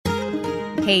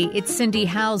Hey, it's Cindy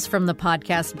Howes from the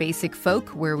podcast Basic Folk,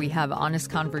 where we have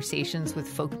honest conversations with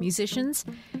folk musicians.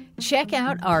 Check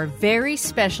out our very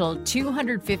special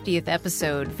 250th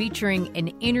episode featuring an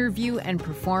interview and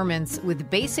performance with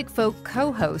Basic Folk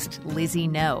co-host Lizzie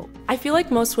No. I feel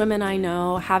like most women I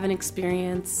know have an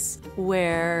experience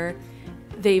where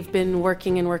they've been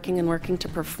working to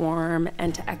perform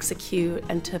and to execute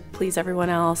and to please everyone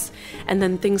else, and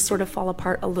then things sort of fall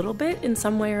apart a little bit in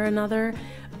some way or another.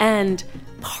 And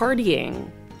partying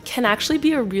can actually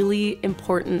be a really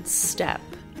important step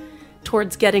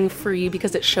towards getting free,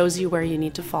 because it shows you where you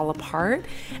need to fall apart,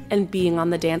 and being on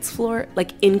the dance floor,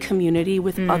 like in community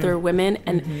with other women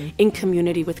and in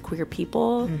community with queer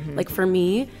people. Like for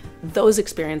me, those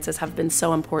experiences have been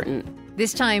so important.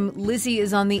 This time, Lizzie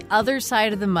is on the other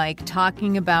side of the mic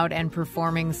talking about and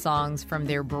performing songs from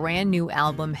their brand new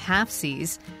album,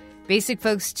 Halfsies. Basic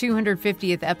Folk's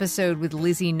 250th episode with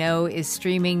Lizzie No is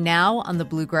streaming now on the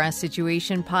Bluegrass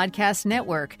Situation Podcast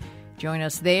Network. Join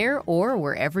us there or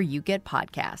wherever you get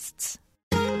podcasts.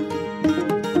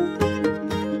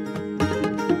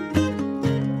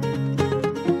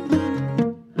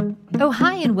 Oh,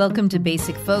 hi, and welcome to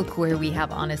Basic Folk, where we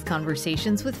have honest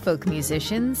conversations with folk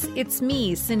musicians. It's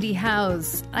me, Cindy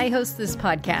Howes. I host this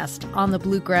podcast on the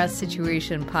Bluegrass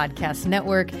Situation Podcast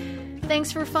Network.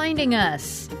 Thanks for finding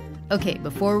us. Okay,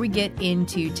 before we get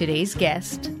into today's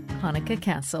guest, Hanneke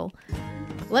Cassel,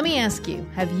 let me ask you,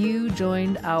 have you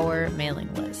joined our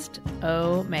mailing list?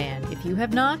 Oh man, if you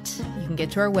have not, you can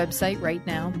get to our website right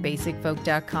now,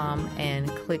 basicfolk.com, and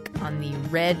click on the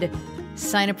red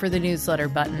sign up for the newsletter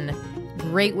button.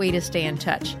 Great way to stay in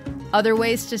touch. Other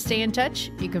ways to stay in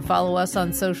touch, you can follow us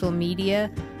on social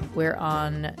media. We're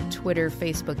on Twitter,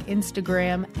 Facebook,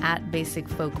 Instagram,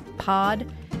 @BasicFolkPod.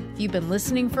 If you've been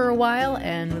listening for a while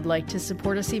and would like to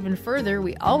support us even further,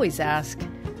 we always ask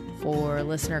for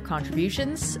listener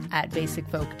contributions at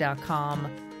basicfolk.com.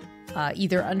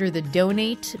 Either under the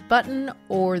donate button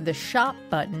or the shop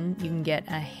button, you can get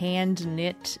a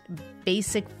hand-knit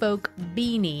Basic Folk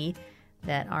beanie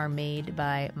that are made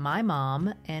by my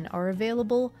mom and are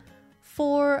available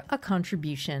for a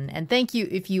contribution. And thank you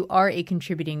if you are a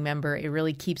contributing member. It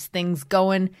really keeps things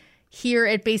going here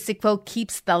at Basic Folk,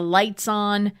 keeps the lights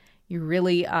on. You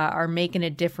really are making a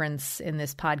difference in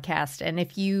this podcast. And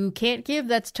if you can't give,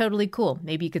 that's totally cool.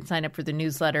 Maybe you can sign up for the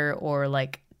newsletter or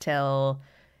like tell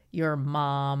your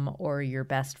mom or your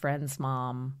best friend's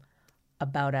mom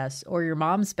about us, or your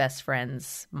mom's best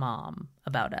friend's mom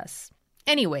about us.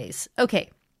 Anyways, okay.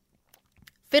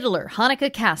 Fiddler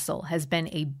Hanneke Cassel has been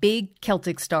a big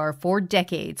Celtic star for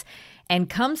decades and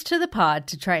comes to the pod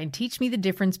to try and teach me the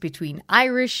difference between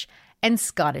Irish and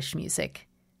Scottish music.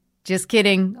 Just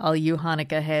kidding, all you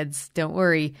Hanneke heads, don't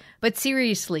worry. But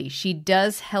seriously, she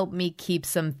does help me keep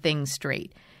some things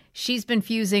straight. She's been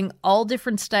fusing all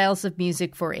different styles of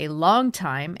music for a long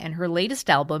time, and her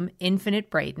latest album, Infinite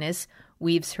Brightness,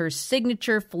 weaves her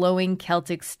signature flowing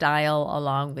Celtic style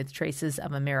along with traces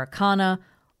of Americana,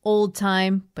 old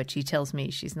time, but she tells me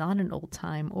she's not an old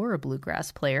time or a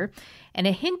bluegrass player, and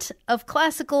a hint of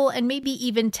classical and maybe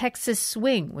even Texas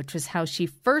swing, which was how she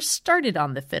first started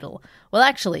on the fiddle. Well,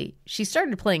 actually, she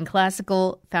started playing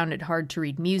classical, found it hard to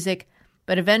read music,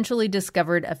 but eventually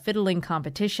discovered a fiddling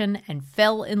competition and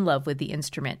fell in love with the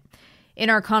instrument. In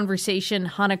our conversation,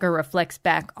 Hanneke reflects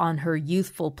back on her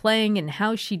youthful playing and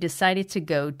how she decided to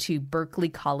go to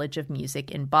Berklee College of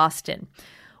Music in Boston.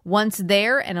 Once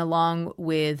there, and along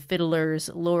with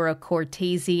fiddlers Laura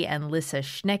Cortese and Lissa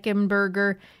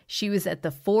Schneckenberger, she was at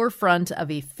the forefront of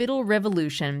a fiddle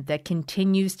revolution that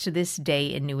continues to this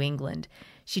day in New England.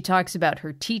 She talks about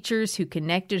her teachers who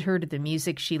connected her to the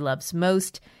music she loves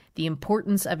most, the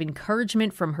importance of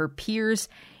encouragement from her peers,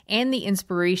 and the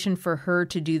inspiration for her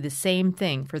to do the same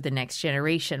thing for the next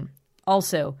generation.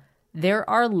 Also, there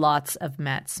are lots of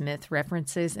Matt Smith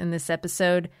references in this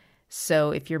episode.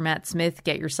 So if you're Matt Smith,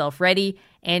 get yourself ready.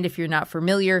 And if you're not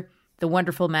familiar, the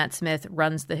wonderful Matt Smith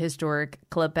runs the historic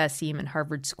Club Bassim in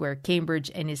Harvard Square,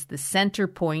 Cambridge, and is the center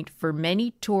point for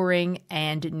many touring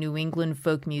and New England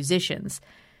folk musicians.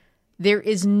 There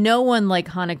is no one like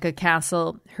Hanneke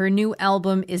Cassel. Her new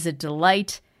album is a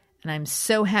delight, and I'm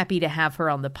so happy to have her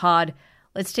on the pod.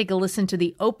 Let's take a listen to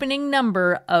the opening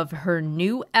number of her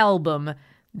new album.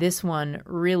 This one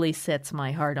really sets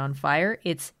my heart on fire.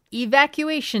 It's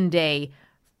Evacuation Day,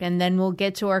 and then we'll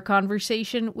get to our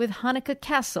conversation with Hanneke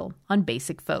Cassel on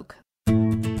Basic Folk.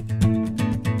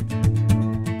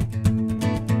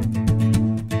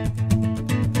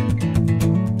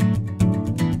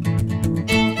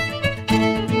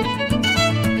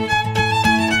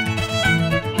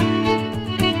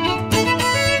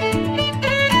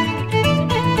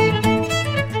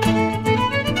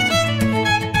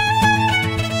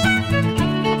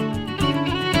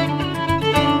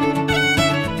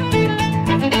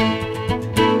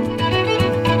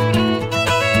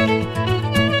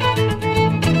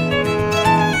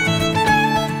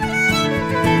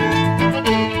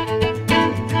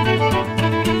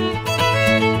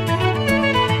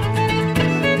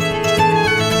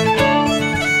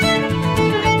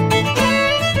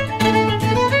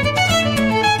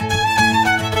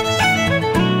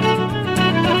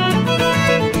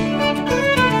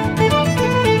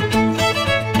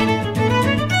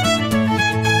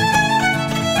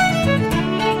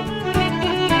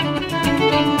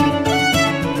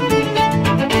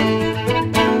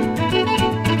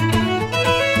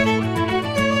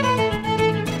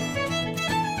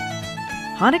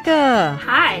 Hanneke!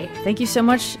 Hi. Thank you so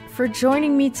much for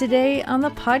joining me today on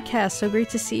the podcast. So great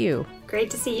to see you.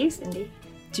 Great to see you, Cindy.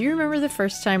 Do you remember the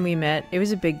first time we met? It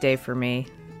was a big day for me.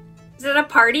 Is it a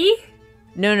party?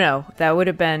 No. That would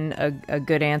have been a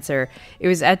good answer. It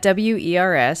was at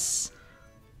WERS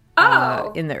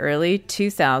in the early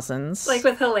 2000s. Like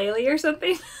with Haleli or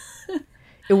something?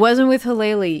 It wasn't with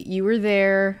Haleli. You were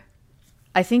there.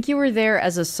 I think you were there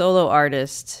as a solo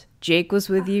artist. Jake was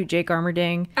with you, Jake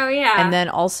Armerding. Oh, yeah. And then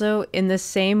also in the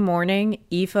same morning,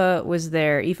 Aoife was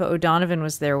there. Aoife O'Donovan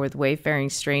was there with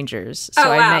Wayfaring Strangers. So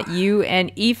wow. I met you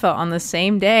and Aoife on the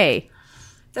same day.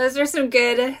 Those are some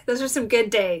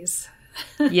good days.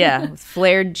 Yeah, with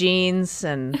flared jeans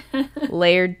and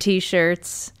layered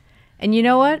t-shirts. And you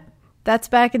know what? That's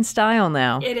back in style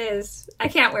now. It is. I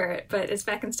can't wear it, but it's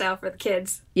back in style for the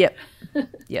kids. Yep.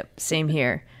 Same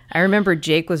here. I remember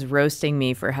Jake was roasting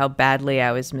me for how badly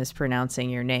I was mispronouncing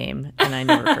your name, and I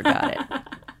never forgot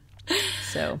it.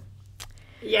 So,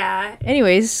 yeah.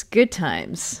 Anyways, good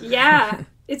times. Yeah.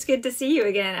 It's good to see you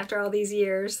again after all these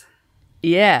years.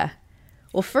 Yeah.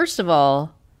 Well, first of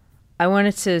all, I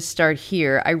wanted to start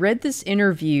here. I read this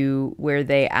interview where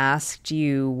they asked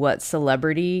you what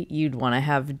celebrity you'd want to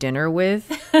have dinner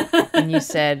with, and you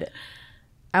said,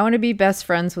 I want to be best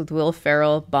friends with Will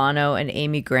Ferrell, Bono, and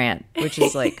Amy Grant, which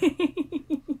is like,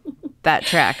 that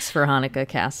tracks for Hanneke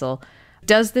Cassel.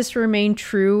 Does this remain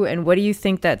true, and what do you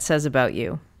think that says about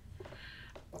you?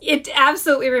 It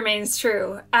absolutely remains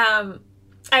true.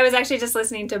 I was actually just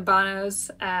listening to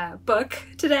Bono's book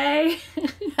today,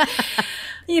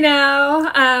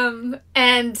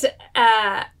 and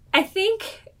I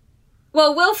think...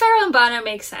 Well, Will Ferrell and Bono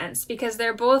make sense because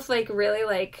they're both like really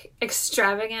like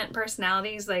extravagant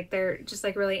personalities. Like they're just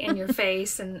like really in your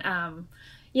face and,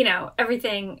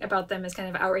 everything about them is kind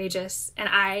of outrageous. And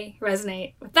I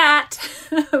resonate with that,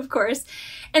 of course.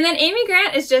 And then Amy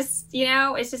Grant is just,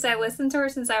 it's just I listened to her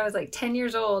since I was like 10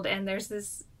 years old. And there's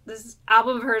this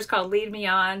album of hers called Lead Me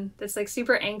On that's like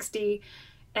super angsty.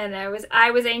 And I was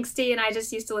angsty, and I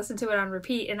just used to listen to it on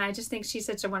repeat. And I just think she's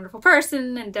such a wonderful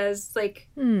person, and does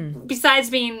besides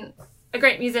being a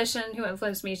great musician who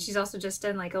influenced me, she's also just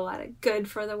done like a lot of good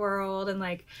for the world. And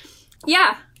like,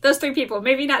 yeah, those three people,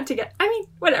 maybe not together. I mean,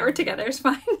 whatever, together is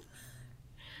fine.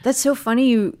 That's so funny.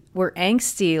 You were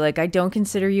angsty. Like, I don't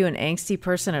consider you an angsty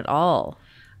person at all.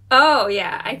 Oh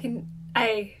yeah, I'm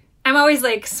always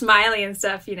like smiley and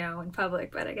stuff, in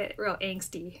public, but I get real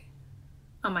angsty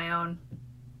on my own.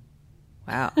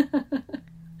 Wow.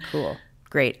 Cool.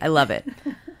 Great. I love it.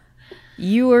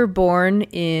 You were born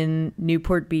in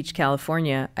Newport Beach,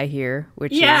 California, I hear,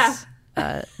 which is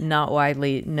not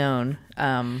widely known.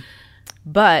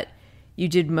 But you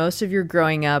did most of your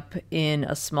growing up in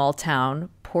a small town,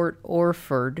 Port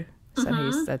Orford.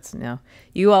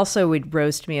 You also would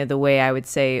roast me of the way I would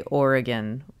say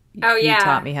Oregon. Oh, yeah. You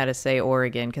taught me how to say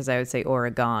Oregon because I would say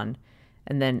Oregon.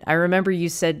 And then I remember you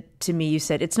said to me,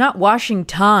 it's not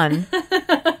Washington.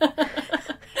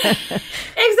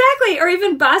 Exactly. Or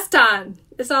even Boston.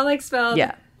 It's all like spelled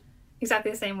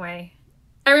exactly the same way.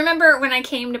 I remember when I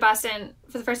came to Boston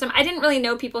for the first time, I didn't really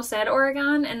know people said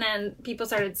Oregon. And then people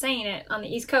started saying it on the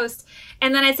East Coast.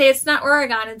 And then I'd say, it's not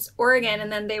Oregon, it's Oregon.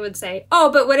 And then they would say,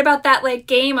 oh, but what about that like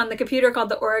game on the computer called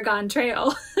the Oregon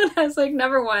Trail? And I was like,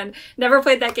 number one, never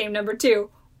played that game. Number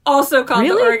two, also called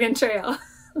the Oregon Trail.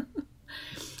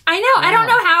 I know. Wow. I don't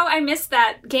know how I missed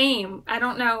that game. I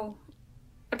don't know.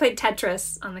 I played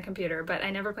Tetris on the computer, but I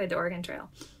never played the Oregon Trail.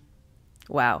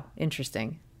 Wow.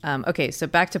 Interesting. Okay, so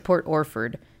back to Port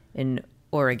Orford in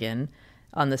Oregon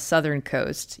on the southern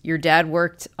coast. Your dad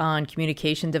worked on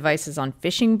communication devices on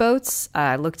fishing boats.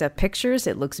 I looked up pictures.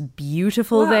 It looks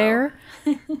beautiful there.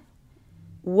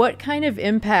 What kind of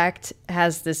impact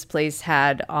has this place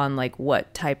had on like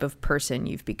what type of person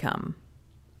you've become?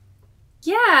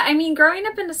 Yeah, I mean, growing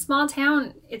up in a small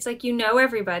town, it's like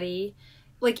everybody.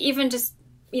 Like even just,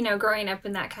 growing up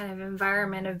in that kind of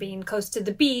environment of being close to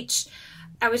the beach.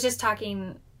 I was just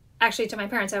talking, actually, to my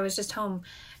parents. I was just home,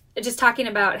 just talking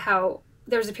about how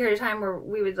there was a period of time where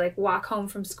we would like walk home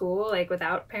from school, like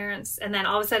without parents. And then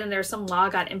all of a sudden there was some law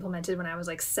got implemented when I was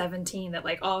like 17 that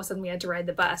like all of a sudden we had to ride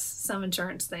the bus. Some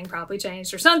insurance thing probably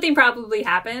changed or something probably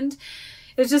happened.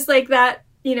 It was just like that,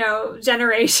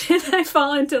 generation I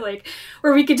fall into like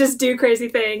where we could just do crazy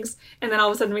things. And then all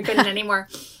of a sudden we couldn't anymore.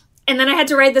 And then I had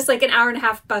to ride this like an hour and a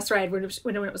half bus ride when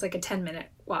it was like a 10-minute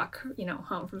walk,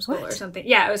 home from school or something.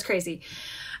 Yeah, it was crazy.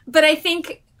 But I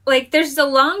think like there's a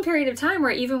long period of time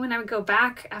where even when I would go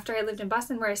back after I lived in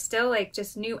Boston where I still like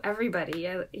just knew everybody,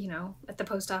 at the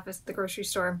post office, the grocery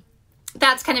store.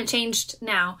 That's kind of changed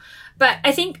now. But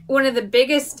I think one of the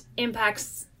biggest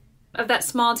impacts that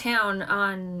small town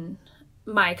on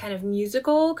my kind of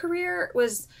musical career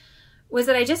was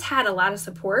that I just had a lot of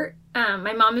support.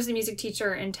 My mom was a music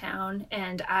teacher in town,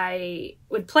 and I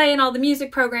would play in all the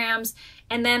music programs.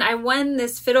 And then I won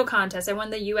this fiddle contest. I won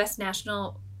the U.S.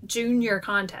 National Junior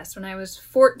Contest when I was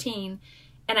 14,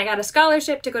 and I got a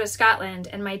scholarship to go to Scotland.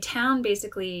 And my town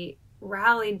basically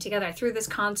rallied together. I threw this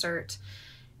concert.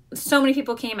 So many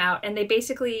people came out, and they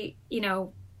basically,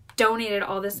 donated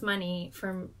all this money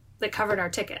that covered our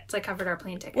tickets, like covered our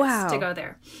plane tickets to go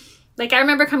there. Like, I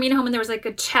remember coming home and there was like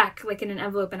a check, like in an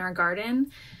envelope in our garden.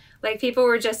 Like, people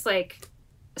were just like,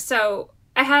 so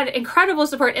I had incredible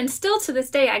support. And still to this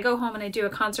day, I go home and I do a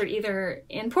concert either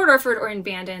in Port Orford or in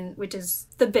Bandon, which is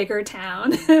the bigger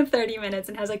town, 30 minutes,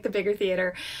 and has like the bigger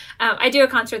theater. I do a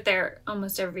concert there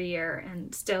almost every year,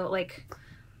 and still, like,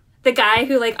 the guy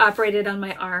who like operated on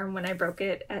my arm when I broke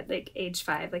it at like age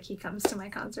 5, like, he comes to my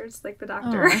concerts, like the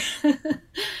doctor.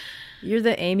 You're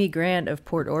the Amy Grant of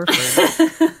Port Orford.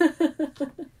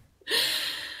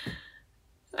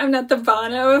 I'm not the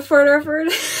Bono of Port Orford.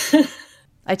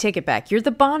 I take it back. You're the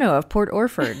Bono of Port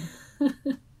Orford.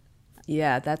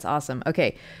 Yeah, that's awesome.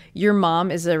 Okay. Your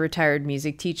mom is a retired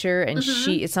music teacher, and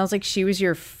it sounds like she was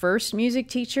your first music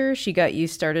teacher. She got you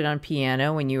started on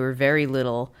piano when you were very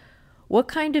little. What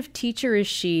kind of teacher is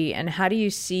she, and how do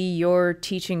you see your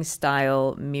teaching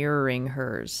style mirroring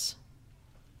hers?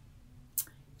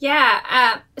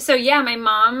 Yeah. My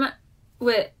mom,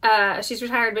 she's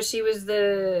retired, but she was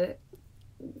the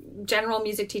general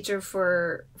music teacher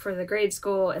for the grade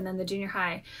school and then the junior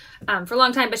high for a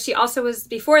long time. But she also was,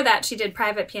 before that, she did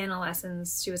private piano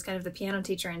lessons. She was kind of the piano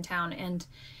teacher in town. And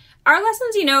our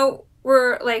lessons,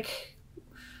 were like,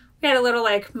 we had a little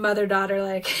like mother-daughter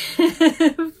like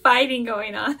fighting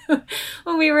going on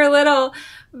when we were little.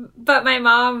 But my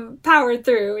mom powered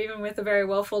through, even with a very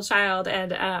willful child,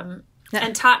 and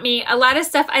taught me a lot of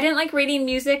stuff. I didn't like reading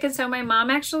music, and so my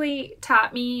mom actually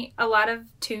taught me a lot of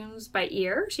tunes by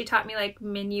ear. She taught me like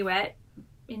Minuet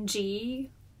in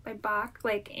G by Bach,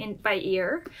 by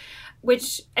ear,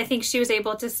 which I think she was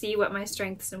able to see what my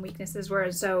strengths and weaknesses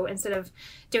were. So instead of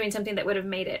doing something that would have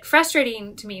made it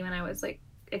frustrating to me when I was like,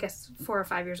 I guess 4 or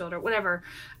 5 years old or whatever,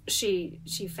 she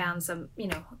found some,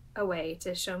 a way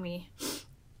to show me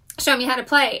how to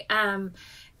play.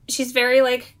 She's very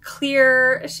like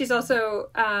clear. She's also,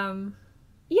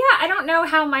 I don't know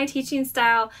how my teaching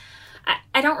style,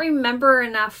 I don't remember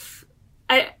enough,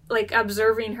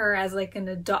 observing her as like an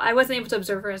adult. I wasn't able to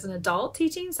observe her as an adult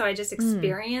teaching. So I just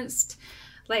experienced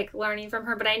like learning from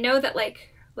her. But I know that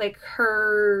like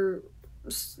her,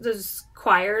 those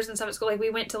choirs and stuff at school, like we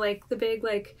went to like the big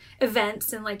like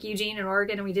events in like Eugene and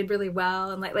Oregon, and we did really well.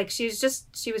 And like she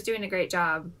was doing a great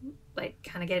job, like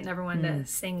kind of getting everyone to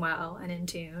sing well and in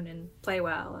tune and play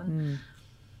well. And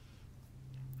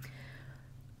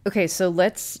Okay, so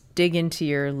let's dig into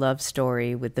your love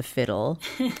story with the fiddle.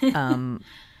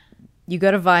 You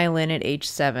got a violin at age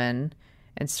 7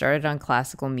 and started on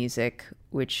classical music,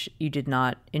 which you did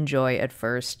not enjoy at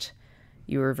first.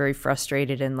 You were very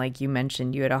frustrated, and like you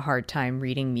mentioned, you had a hard time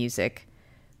reading music.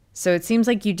 So it seems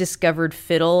like you discovered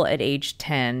fiddle at age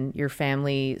 10. Your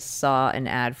family saw an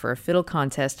ad for a fiddle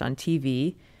contest on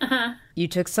TV. Uh-huh. You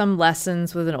took some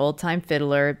lessons with an old-time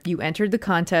fiddler. You entered the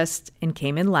contest and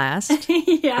came in last,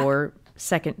 or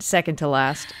second to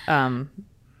last. You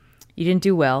didn't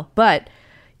do well, but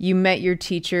you met your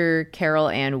teacher, Carol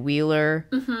Ann Wheeler,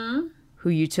 who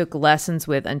you took lessons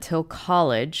with until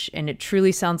college, and it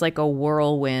truly sounds like a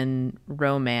whirlwind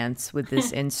romance with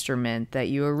this instrument that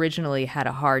you originally had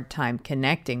a hard time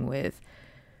connecting with.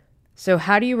 So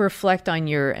how do you reflect on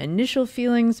your initial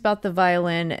feelings about the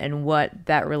violin and what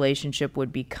that relationship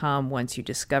would become once you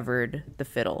discovered the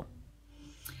fiddle?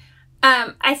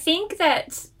 I think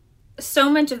that so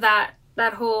much of that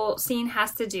whole scene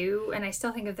has to do, and I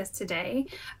still think of this today,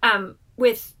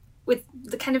 with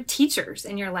the kind of teachers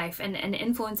in your life and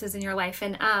influences in your life.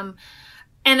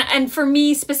 And for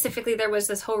me specifically, there was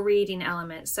this whole reading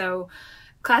element. So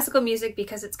classical music,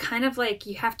 because it's kind of like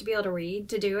you have to be able to read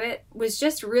to do it, was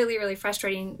just really, really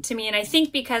frustrating to me. And I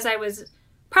think because I was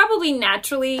probably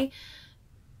naturally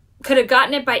could have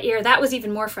gotten it by ear, that was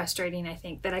even more frustrating, I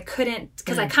think, that I couldn't,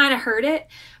 because I kind of heard it,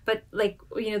 but like,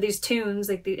 these tunes,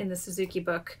 like in the Suzuki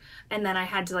book, and then I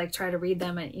had to like try to read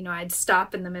them, and, I'd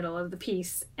stop in the middle of the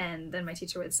piece, and then my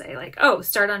teacher would say like, oh,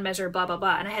 start on measure, blah, blah,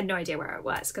 blah. And I had no idea where I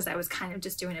was, because I was kind of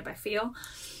just doing it by feel.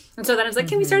 And so then I was like,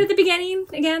 can we start at the beginning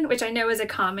again? Which I know is a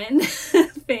common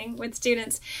thing with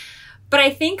students. But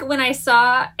I think when I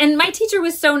saw, and my teacher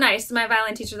was so nice, my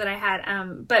violin teacher that I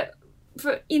had, but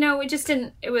it just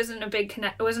didn't, it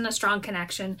wasn't a strong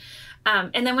connection.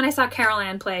 And then when I saw Carol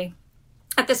Ann play,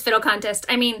 at this fiddle contest.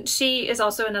 I mean, she is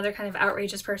also another kind of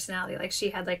outrageous personality. Like, she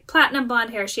had like platinum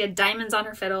blonde hair. She had diamonds on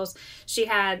her fiddles. She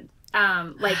had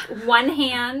like one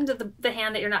hand, the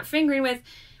hand that you're not fingering with,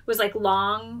 was like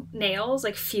long nails,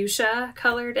 like fuchsia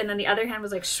colored, and then the other hand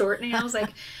was like short nails. Like,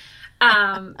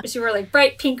 she wore like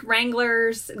bright pink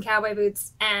Wranglers and cowboy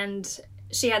boots, and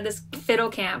she had this fiddle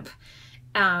camp.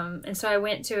 And so I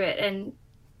went to it, and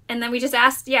then we just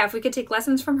asked, if we could take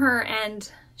lessons from her,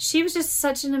 and she was just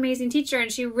such an amazing teacher,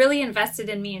 and she really invested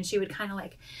in me, and she would kind of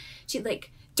like, she'd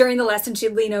like, during the lesson,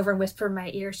 she'd lean over and whisper in my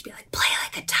ear. She'd be like, play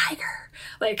like a tiger.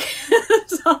 Like,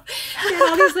 so she had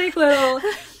all these like little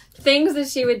things that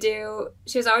she would do.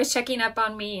 She was always checking up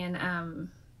on me. And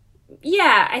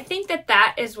I think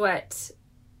that is what,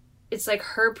 it's like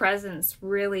her presence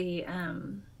really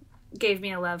gave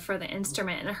me a love for the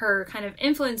instrument, and her kind of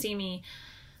influencing me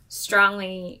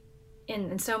strongly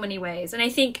in so many ways. And I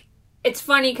think it's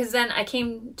funny because then I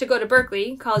came to go to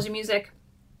Berklee College of Music,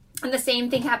 and the same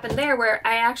thing happened there, where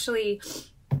I actually,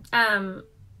 I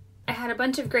had a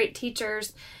bunch of great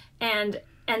teachers, and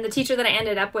the teacher that I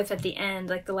ended up with at the end,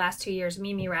 like the last 2 years,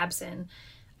 Mimi Rabson,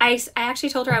 I actually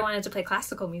told her I wanted to play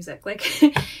classical music, like,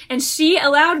 and she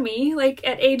allowed me, like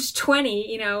at age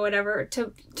 20, whatever,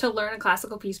 to learn a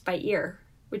classical piece by ear,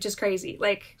 which is crazy.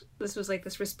 Like, this was like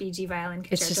this Respighi violin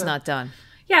concerto. It's just not done.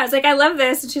 Yeah, I was like, I love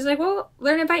this. And she's like, well,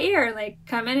 learn it by ear, and like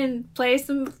come in and play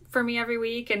some for me every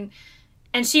week.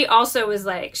 And she also was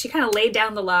like, she kind of laid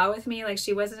down the law with me. Like,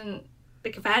 she wasn't,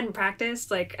 like, if I hadn't practiced,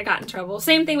 like, I got in trouble.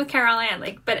 Same thing with Carol Ann.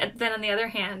 Like, but then on the other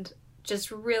hand, just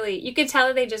really, you could tell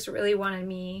that they just really wanted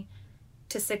me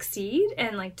to succeed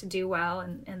and, like, to do well.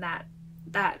 And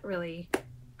that really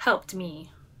helped me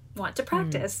want to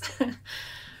practice.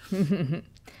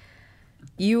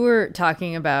 You were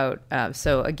talking about,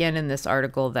 so again, in this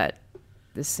article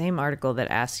the same article that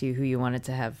asks you who you wanted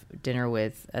to have dinner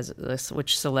with,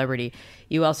 which celebrity,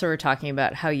 you also were talking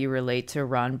about how you relate to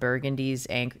Ron Burgundy's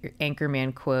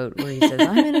Anchorman quote where he says,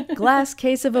 I'm in a glass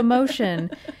case of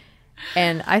emotion.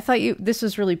 And I thought this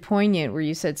was really poignant, where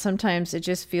you said sometimes it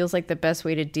just feels like the best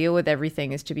way to deal with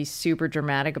everything is to be super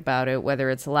dramatic about it, whether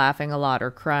it's laughing a lot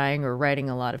or crying or writing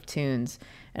a lot of tunes.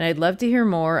 And I'd love to hear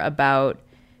more about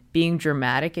being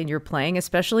dramatic in your playing,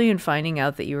 especially in finding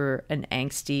out that you were an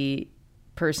angsty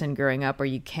person growing up, or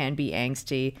you can be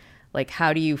angsty. Like,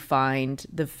 how do you find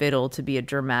the fiddle to be a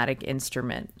dramatic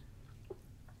instrument?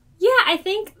 Yeah, I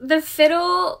think the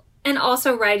fiddle and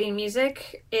also writing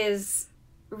music is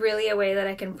really a way that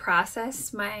I can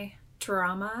process my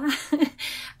drama.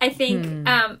 I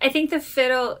think the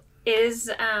fiddle is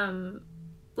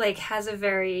like has a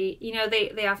very,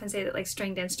 they often say that like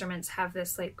stringed instruments have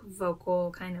this like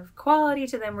vocal kind of quality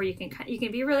to them where you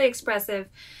can be really expressive.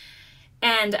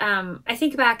 And I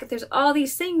think back, there's all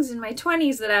these things in my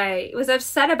 20s that I was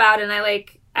upset about, and I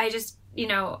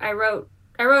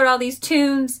wrote all these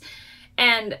tunes,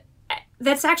 and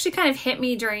that's actually kind of hit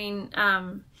me during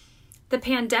the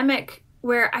pandemic,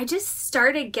 where I just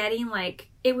started getting like,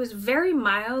 it was very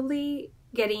mildly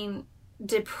getting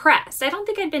depressed. I don't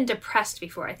think I'd been depressed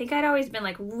before. I think I'd always been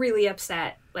like really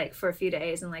upset, like for a few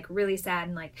days, and like really sad,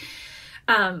 and like,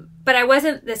 but I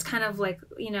wasn't this kind of like,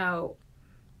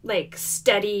 like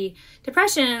steady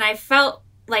depression. And I felt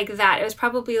like that. It was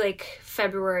probably like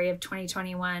February of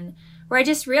 2021, where I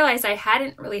just realized I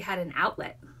hadn't really had an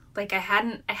outlet. Like I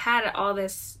had all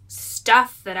this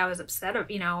stuff that I was upset of,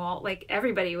 like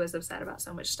everybody was upset about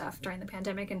so much stuff during the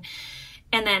pandemic. And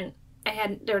then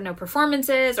there were no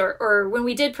performances, or when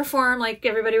we did perform, like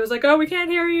everybody was like, oh, we can't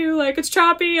hear you. Like it's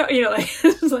choppy, like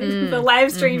it was like the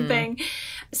live stream thing.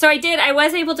 So I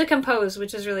was able to compose,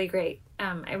 which was really great.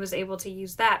 I was able to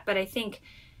use that. But I think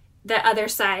the other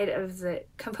side of the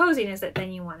composing is that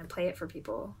then you want to play it for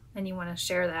people, and you want to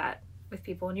share that with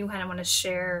people, and you kind of want to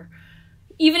share,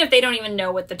 even if they don't even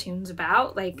know what the tune's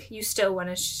about, like you still want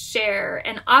to share.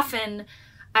 And often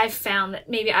I've found that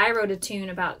maybe I wrote a tune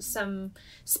about some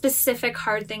specific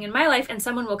hard thing in my life, and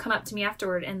someone will come up to me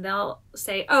afterward and they'll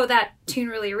say, oh, that tune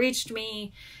really reached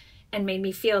me and made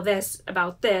me feel this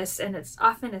about this. And it's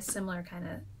often a similar kind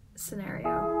of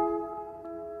scenario.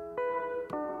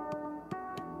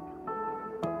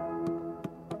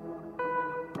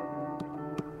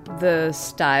 The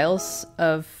styles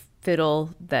of fiddle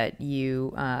that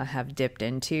you have dipped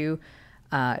into,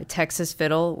 Texas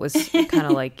fiddle was kind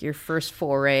of like your first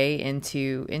foray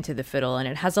into the fiddle, and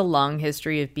it has a long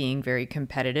history of being very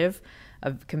competitive,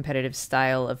 a competitive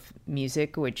style of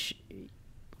music, which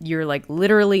you're like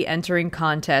literally entering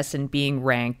contests and being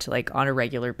ranked like on a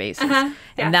regular basis. Yeah.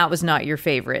 And that was not your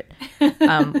favorite.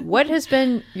 What has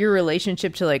been your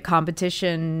relationship to like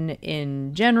competition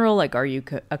in general? Like, are you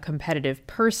a competitive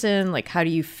person? Like, how do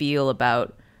you feel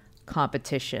about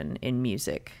competition in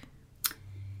music?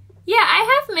 Yeah,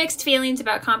 I have mixed feelings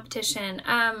about competition.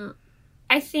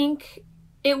 I think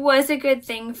it was a good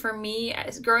thing for me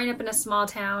as growing up in a small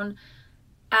town.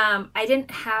 I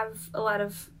didn't have a lot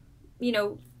of,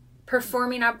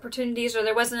 performing opportunities, or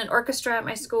there wasn't an orchestra at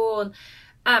my school.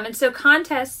 And so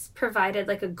contests provided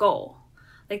like a goal.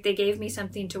 Like they gave me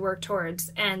something to work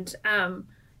towards. And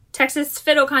Texas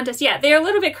Fiddle Contest, yeah, they're a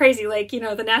little bit crazy. Like,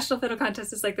 the National Fiddle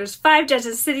Contest is like there's 5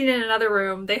 judges sitting in another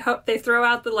room. They throw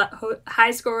out the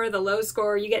high score, the low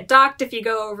score. You get docked if you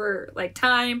go over like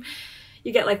time.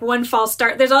 You get like 1 false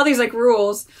start. There's all these like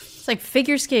rules. It's like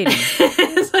figure skating.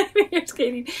 It's like figure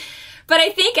skating. But I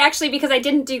think actually because I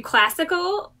didn't do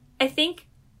classical,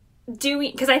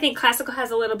 because I think classical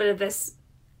has a little bit of this.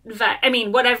 I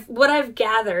mean, what I've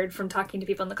gathered from talking to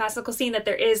people in the classical scene, that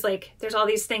there's all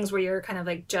these things where you're kind of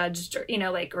like judged, or,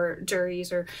 or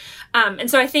juries, or,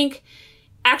 and so I think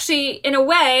actually in a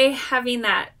way having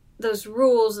those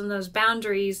rules and those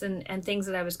boundaries and things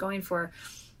that I was going for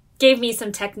gave me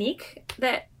some technique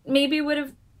that maybe would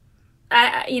have,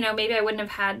 maybe I wouldn't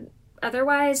have had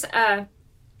otherwise.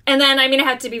 And then, I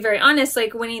have to be very honest,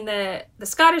 like winning the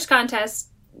Scottish contest,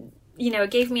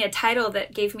 it gave me a title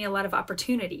that gave me a lot of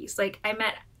opportunities. Like I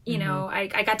met,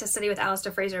 I got to study with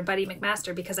Alistair Fraser and Buddy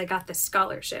McMaster because I got this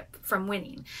scholarship from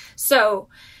winning. So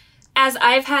as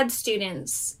I've had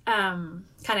students kind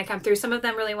of come through, some of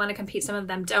them really want to compete, some of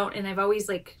them don't. And I've always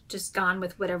like just gone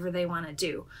with whatever they want to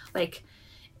do. Like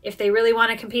if they really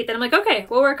want to compete, then I'm like, okay,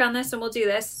 we'll work on this and we'll do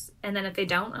this. And then if they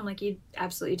don't, I'm like, you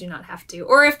absolutely do not have to.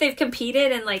 Or if they've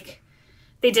competed and like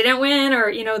they didn't win,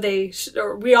 or,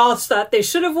 or we all thought they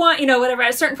should have won, whatever.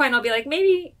 At a certain point, I'll be like,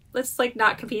 maybe let's like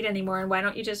not compete anymore. And why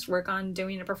don't you just work on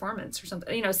doing a performance or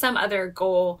something, some other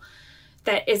goal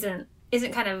that isn't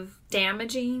kind of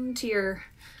damaging to your,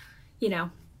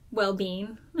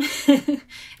 well-being.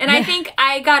 And I think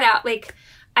I got out, like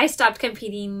I stopped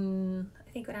competing,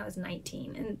 I think when I was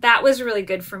 19, and that was really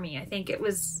good for me. I think it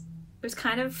was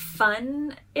kind of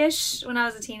fun-ish when I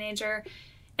was a teenager.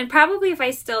 And probably if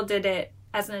I still did it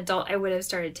as an adult, I would have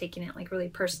started taking it like really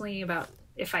personally about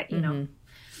if I,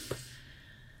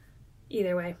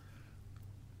 either way.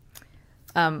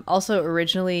 Also,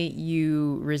 originally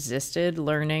you resisted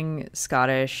learning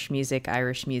Scottish music,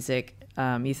 Irish music.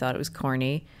 You thought it was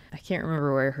corny. I can't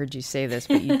remember where I heard you say this,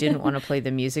 but you didn't want to play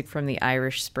the music from the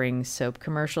Irish Spring soap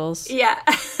commercials. Yeah.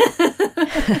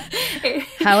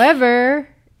 However,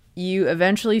 you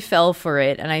eventually fell for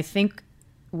it. And I think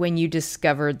when you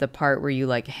discovered the part where you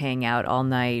like hang out all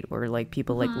night, or like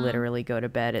people like literally go to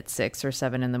bed at 6 or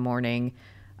 7 in the morning,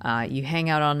 you hang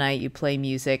out all night, you play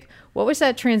music. What was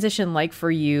that transition like for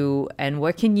you? And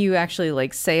what can you actually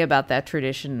like say about that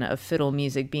tradition of fiddle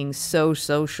music being so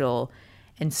social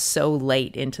and so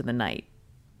late into the night?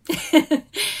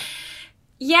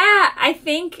 Yeah, I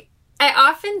think I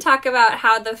often talk about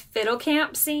how the fiddle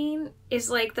camp scene is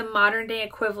like the modern day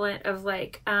equivalent of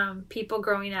like people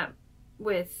growing up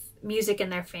with music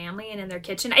in their family and in their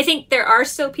kitchen. I think there are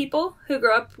still people who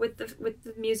grow up with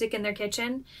the music in their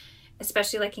kitchen,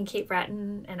 especially like in Cape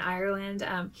Breton and Ireland.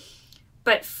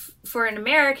 But for an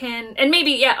American, and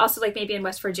maybe, also like maybe in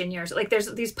West Virginia, or so, like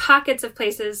there's these pockets of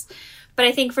places. But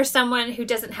I think for someone who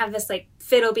doesn't have this like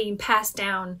fiddle being passed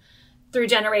down through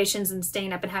generations and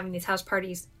staying up and having these house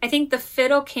parties, I think the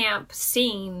fiddle camp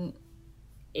scene,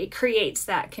 it creates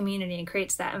that community and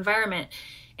creates that environment.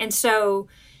 And so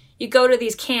you go to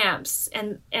these camps,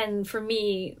 and for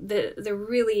me, the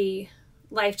really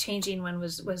life-changing one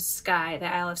was Skye,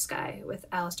 the Isle of Skye, with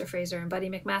Alistair Fraser and Buddy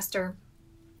McMaster.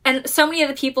 And so many of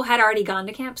the people had already gone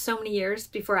to camp so many years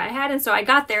before I had. And so I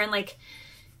got there and like,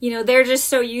 they're just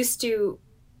so used to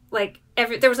like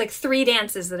there was like 3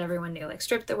 dances that everyone knew, like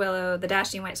Strip the Willow, the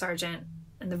Dashing White Sergeant,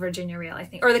 and the Virginia Reel, I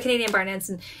think, or the Canadian Bar Dance.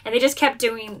 And they just kept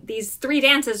doing these 3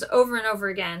 dances over and over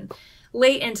again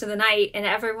late into the night. And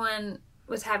everyone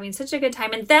was having such a good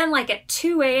time. And then like at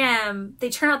 2 a.m. they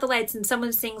turn out the lights and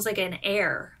someone sings like an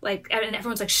air, like, and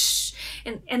everyone's like shh,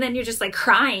 and then you're just like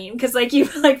crying because like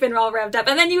you've like been all revved up,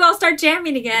 and then you all start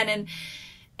jamming again.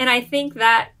 And I think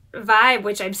that vibe,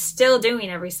 which I'm still doing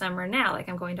every summer now, like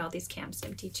I'm going to all these camps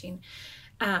I'm teaching,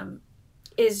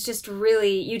 is just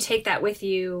really, you take that with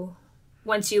you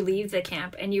once you leave the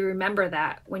camp, and you remember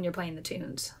that when you're playing the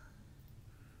tunes.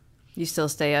 You still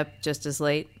stay up just as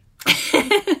late?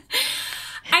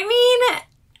 I mean,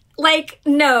 like,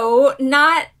 no,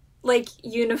 not like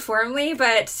uniformly,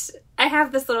 but I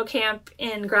have this little camp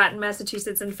in Groton,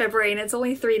 Massachusetts in February, and it's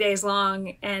only 3 days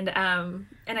long. And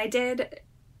I did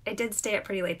stay up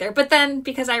pretty late there. But then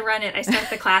because I run it, I start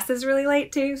the classes really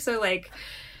late too. So like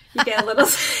you get a little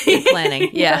planning.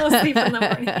 Yeah. a little sleep in the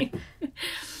morning.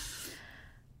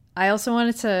 I also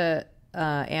wanted to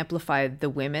amplify the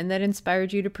women that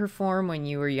inspired you to perform when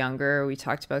you were younger. We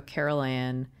talked about Carol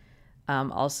Ann,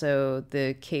 also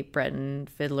the Cape Breton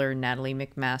fiddler Natalie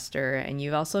McMaster, and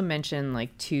you've also mentioned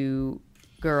like two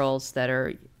girls that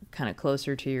are kind of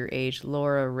closer to your age,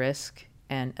 Laura Risk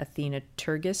and Athena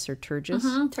Turgis or Turgis.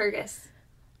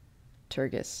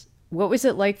 Turgis. What was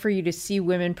it like for you to see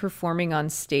women performing on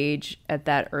stage at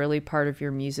that early part of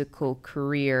your musical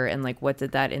career, and like what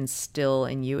did that instill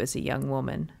in you as a young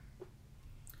woman?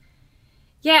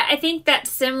 Yeah, I think that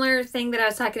similar thing that I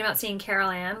was talking about seeing Carol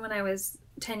Ann when I was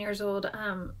 10 years old,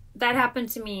 that happened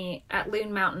to me at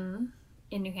Loon Mountain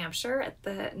in New Hampshire at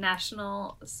the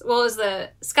it was the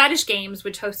Scottish Games,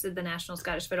 which hosted the National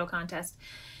Scottish Fiddle Contest.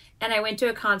 And I went to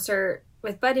a concert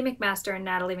with Buddy McMaster and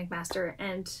Natalie McMaster.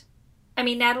 And I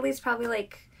mean, Natalie's probably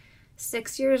like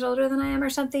 6 years older than I am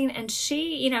or something. And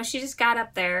she just got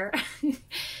up there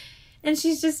and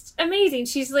she's just amazing.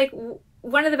 She's like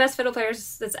one of the best fiddle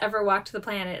players that's ever walked the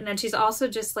planet. And then she's also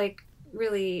just like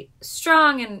really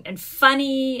strong and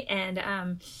funny. And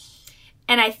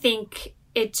I think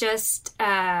it just,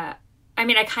 I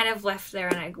kind of left there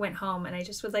and I went home and I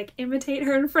just would like imitate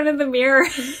her in front of the mirror.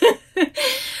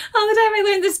 All the time. I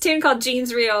learned this tune called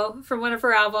Jean's Reel from one of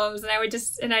her albums. And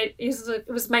it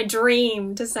was my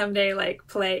dream to someday like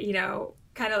play,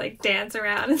 kind of like dance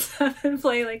around and stuff and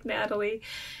play like Natalie.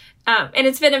 And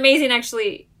it's been amazing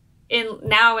actually in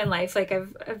life. Like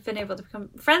I've been able to become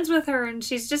friends with her, and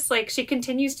she's just like, she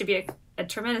continues to be a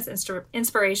tremendous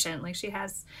inspiration. Like she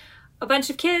has a bunch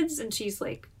of kids and she's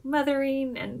like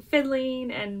mothering and fiddling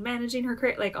and managing her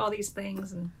career, like all these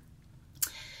things.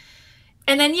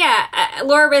 And then,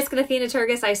 Laura Risk and Athena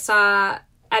Turgis, I saw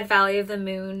at Valley of the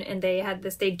Moon, and they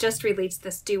just released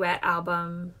this duet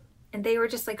album, and they were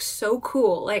just like so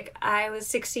cool. Like I was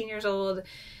 16 years old.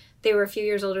 They were a few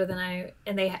years older than I,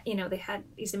 and they had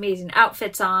these amazing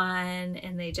outfits on,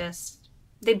 and they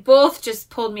both just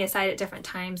pulled me aside at different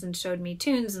times and showed me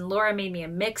tunes, and Laura made me a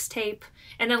mixtape.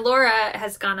 And then Laura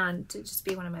has gone on to just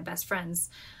be one of my best friends.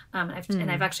 And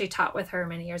I've actually taught with her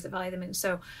many years at Valley of the Moon.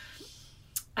 So,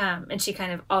 and she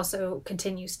kind of also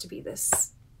continues to be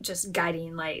this just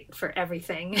guiding light for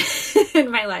everything in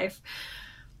my life.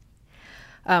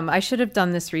 I should have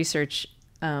done this research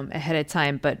ahead of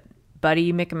time, but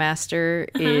Buddy McMaster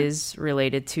is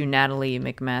related to Natalie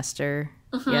McMaster.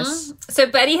 Yes. So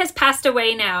Buddy has passed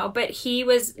away now, but he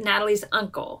was Natalie's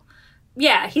uncle.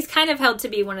 Yeah, he's kind of held to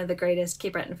be one of the greatest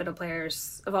Cape Breton fiddle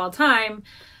players of all time.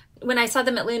 When I saw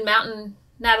them at Loon Mountain,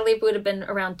 Natalie would have been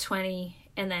around 20,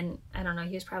 and then, I don't know,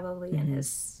 he was probably in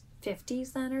his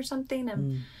 50s then or something,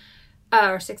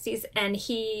 or 60s, and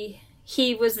he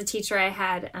was the teacher I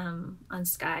had on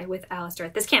Sky with Alistair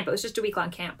at this camp. It was just a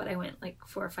week-long camp, but I went like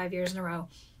 4 or 5 years in a row,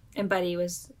 and Buddy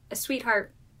was a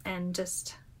sweetheart and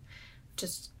just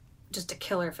a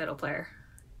killer fiddle player.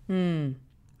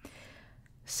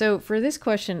 So for this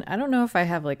question, I don't know if I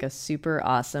have like a super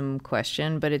awesome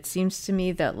question, but it seems to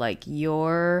me that like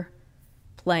your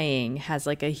playing has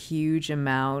like a huge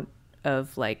amount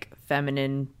of like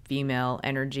feminine female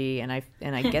energy, and I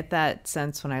get that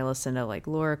sense when I listen to like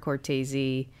Laura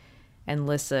Cortese and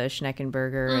Lissa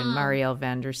Schneckenberger and Marielle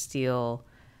van der Steel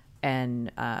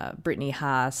and Brittany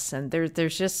Haas, and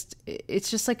it's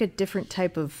just like a different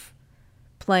type of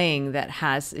playing that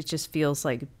it just feels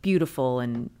like beautiful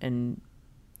and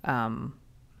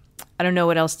I don't know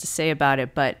what else to say about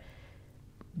it, but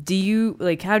do you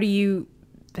like, how does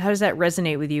that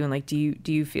resonate with you, and like do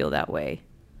you feel that way?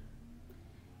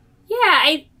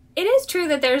 Yeah, it is true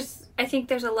that I think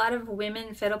there's a lot of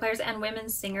women fiddle players and women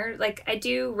singers. Like I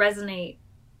do resonate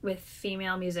with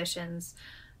female musicians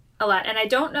a lot, and I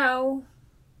don't know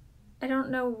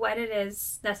what it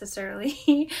is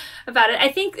necessarily about it. I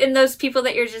think in those people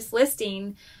that you're just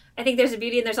listing, I think there's a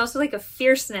beauty, and there's also like a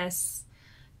fierceness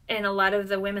in a lot of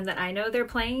the women that I know they're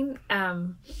playing,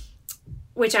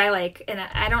 which I like. And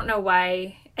I don't know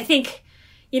why. I think,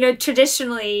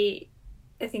 traditionally,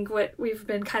 I think what we've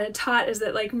been kind of taught is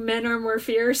that like men are more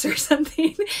fierce or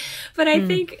something. But I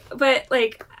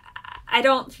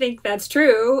don't think that's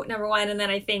true, number one. And then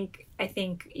I think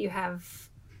you have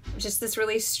just this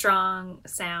really strong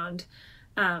sound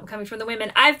coming from the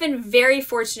women. I've been very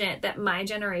fortunate that my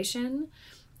generation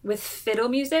with fiddle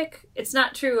music, it's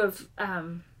not true of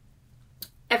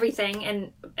everything,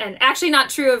 and actually not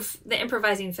true of the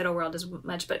improvising fiddle world as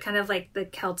much, but kind of like the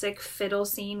Celtic fiddle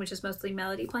scene, which is mostly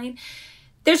melody playing.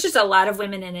 There's just a lot of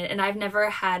women in it, and I've never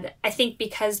had, I think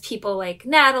because people like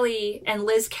Natalie and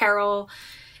Liz Carroll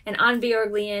and Anne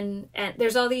Björklien, and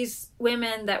there's all these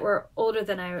women that were older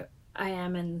than I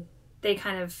am, and they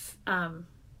kind of,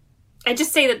 I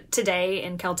just say that today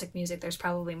in Celtic music, there's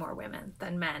probably more women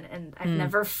than men, and I've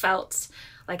never felt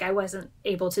like I wasn't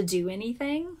able to do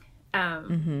anything.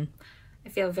 I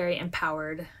feel very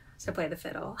empowered to play the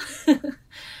fiddle.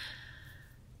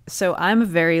 So I'm a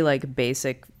very like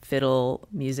basic fiddle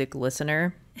music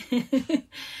listener.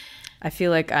 I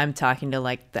feel like I'm talking to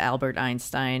like the Albert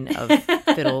Einstein of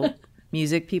fiddle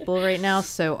music people right now.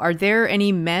 So are there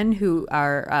any men who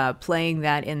are playing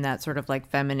that in that sort of like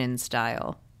feminine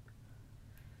style?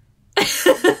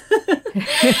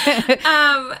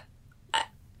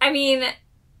 I mean,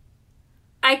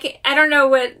 I don't know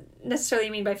what necessarily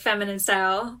mean by feminine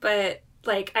style, but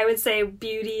like I would say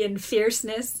beauty and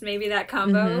fierceness, maybe that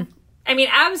combo. I mean,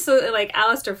 absolutely, like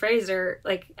Alistair Fraser,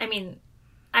 like, I mean,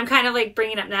 I'm kind of like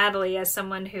bringing up Natalie as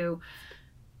someone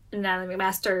Natalie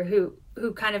McMaster,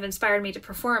 who kind of inspired me to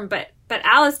perform, but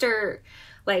Alistair,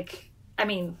 like, I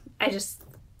mean, I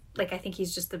think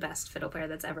he's just the best fiddle player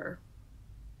that's ever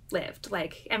lived.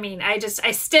 Like, I mean, I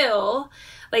still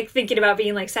like thinking about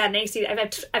being like sad and angsty.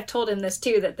 I've told him this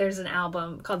too, that there's an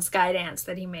album called Skydance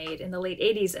that he made in the late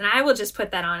 80s, and I will just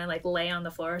put that on and like lay on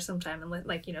the floor sometime and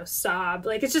like, you know, sob.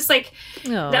 Like, it's just like,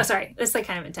 no, sorry, it's like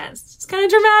kind of intense. It's kind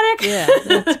of dramatic. Yeah,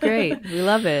 that's great. We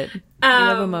love it. We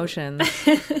love emotions.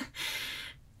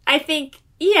 I think,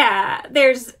 yeah,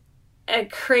 there's a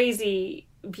crazy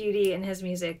beauty in his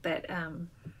music that,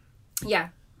 yeah.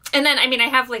 And then, I mean, I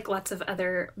have like lots of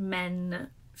other men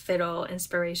fiddle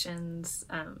inspirations,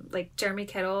 like Jeremy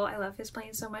Kittle. I love his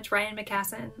playing so much. Ryan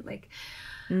McCassin, like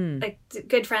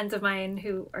good friends of mine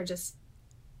who are just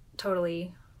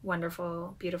totally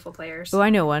wonderful, beautiful players. Oh, I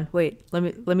know one. Wait, let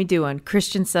me do one.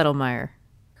 Christian Settlemyer.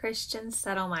 Christian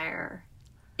Settlemyer.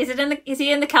 Is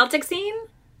he in the Celtic scene?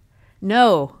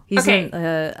 No, he's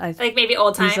okay. Like maybe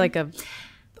old time. He's like a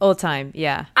old time,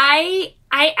 yeah.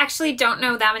 I actually don't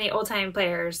know that many old time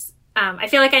players. I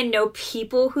feel like I know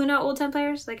people who know old time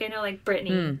players. Like I know like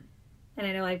Brittany, and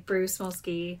I know like Bruce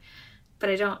Molsky, but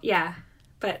I don't. Yeah,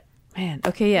 but man,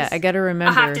 okay, yeah, I got to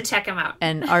remember. I'll have to check them out.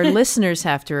 And our listeners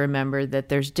have to remember that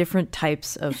there's different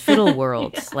types of fiddle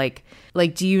worlds. Yeah.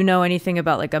 Like, do you know anything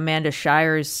about like Amanda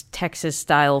Shire's Texas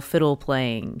style fiddle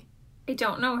playing? I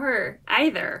don't know her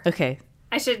either. Okay,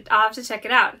 I'll have to check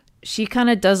it out. She kind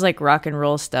of does like rock and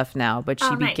roll stuff now, but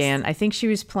she began, nice. I think she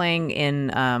was playing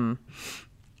in,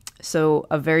 so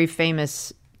a very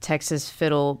famous Texas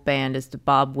fiddle band is the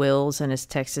Bob Wills and his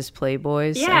Texas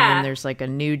Playboys. Yeah. And then there's like a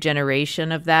new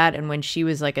generation of that. And when she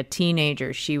was like a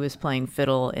teenager, she was playing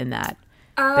fiddle in that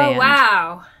band. Oh,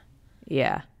 wow.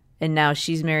 Yeah. And now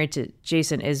she's married to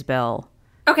Jason Isbell.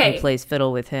 Okay. And plays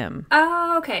fiddle with him.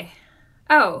 Oh, okay.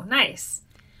 Oh, nice.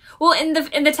 Well, in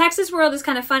the Texas world is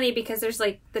kind of funny because there's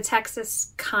like the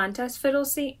Texas contest fiddle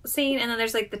scene, and then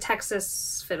there's like the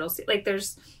Texas fiddle scene. Like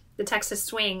there's the Texas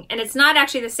swing, and it's not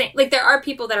actually the same. Like there are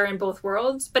people that are in both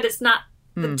worlds, but it's not.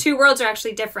 The two worlds are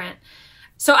actually different.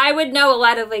 So I would know a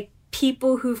lot of like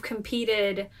people who've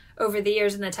competed over the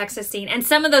years in the Texas scene, and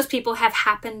some of those people have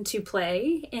happened to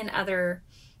play in other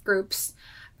groups.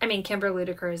 I mean, Kimber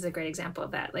Ludiker is a great example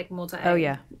of that. Like multi. Oh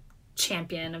yeah.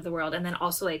 Champion of the world, and then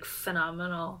also like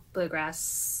phenomenal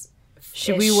bluegrass.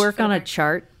 Should we work on a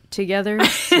chart together?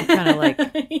 So kind of like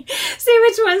see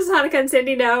which ones Hanneke and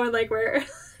Cindy know and like where.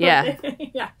 Yeah.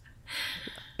 Yeah.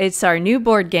 It's our new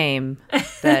board game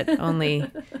that only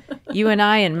you and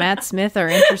I and Matt Smith are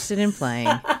interested in playing.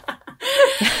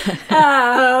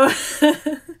 Oh.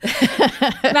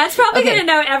 Matt's probably going to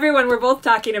know everyone we're both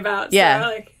talking about. Yeah. So,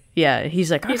 like, yeah.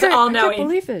 He's like, he's all knowing. I can't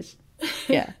believe it.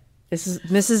 Yeah. This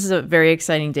is a very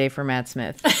exciting day for Matt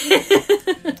Smith.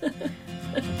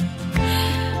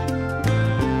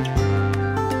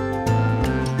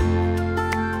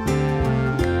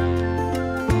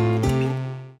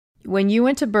 When you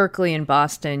went to Berklee in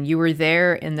Boston, you were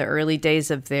there in the early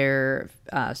days of their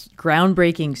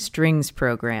groundbreaking strings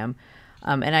program.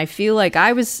 And I feel like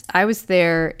I was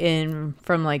there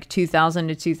from like 2000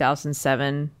 to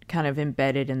 2007, kind of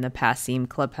embedded in the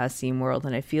Club Passim world.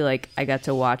 And I feel like I got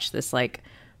to watch this like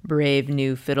brave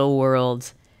new fiddle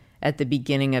world at the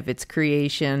beginning of its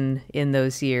creation in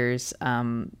those years.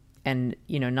 And,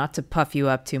 you know, not to puff you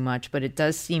up too much, but it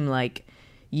does seem like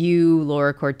you,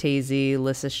 Laura Cortese,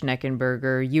 Lissa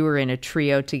Schneckenberger, you were in a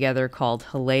trio together called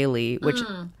Haleli, which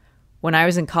when I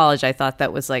was in college, I thought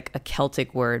that was like a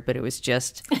Celtic word, but it was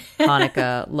just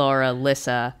Hanneke, Laura,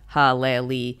 Lissa, Ha, Lea,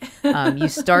 Lee. You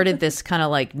started this kind of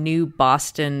like new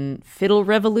Boston fiddle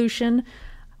revolution.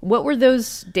 What were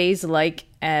those days like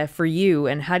for you,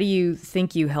 and how do you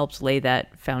think you helped lay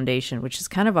that foundation, which is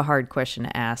kind of a hard question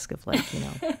to ask of like,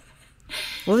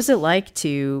 what was it like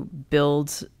to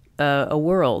build a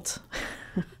world?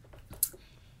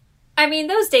 I mean,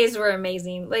 those days were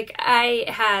amazing. Like, I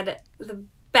had the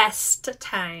best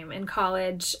time in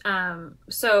college.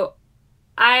 So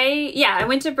I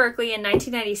went to Berklee in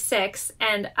 1996,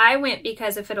 and I went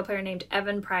because a fiddle player named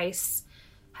Evan Price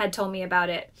had told me about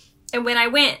it. And when I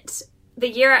went,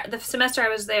 the semester I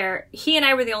was there, he and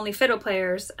I were the only fiddle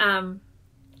players. And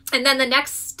then I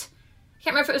can't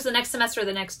remember if it was the next semester or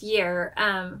the next year,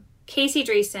 Casey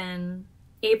Dreesen,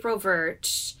 April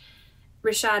Virch,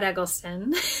 Rashad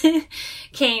Eggleston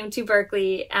came to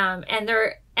Berklee,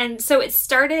 and so it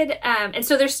started, and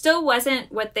so there still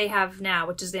wasn't what they have now,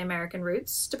 which is the American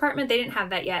Roots department. They didn't have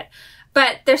that yet,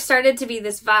 but there started to be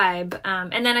this vibe,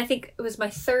 and then I think it was my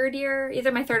third year,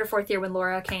 either my third or fourth year, when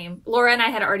Laura came. Laura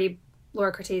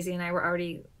Cortese and I were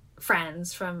already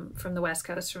friends from the West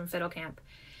Coast, from fiddle camp,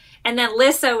 and then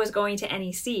Lissa was going to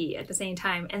NEC at the same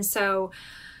time,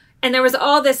 and there was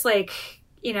all this like,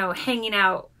 hanging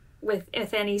out with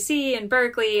NEC in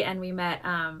Berklee, and we met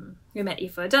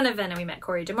Aoife Donovan, and we met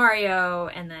Corey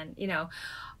DeMario, and then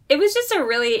it was just a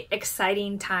really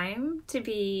exciting time to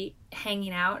be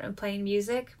hanging out and playing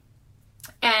music,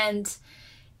 and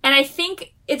I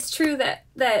think it's true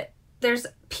that there's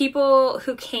people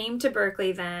who came to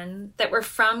Berklee then that were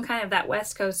from kind of that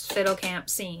West Coast fiddle camp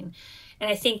scene, and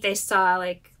I think they saw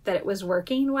like that it was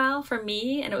working well for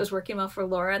me, and it was working well for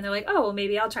Laura, and they're like, oh well,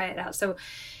 maybe I'll try it out.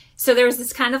 So there was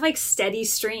this kind of like steady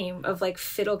stream of like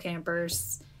fiddle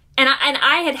campers. And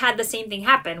I had the same thing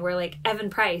happen where like Evan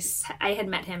Price, I had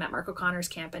met him at Mark O'Connor's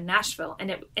camp in Nashville,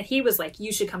 and he was like,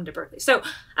 you should come to Berklee. So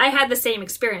I had the same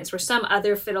experience where some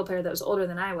other fiddle player that was older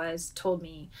than I was told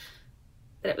me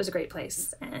that it was a great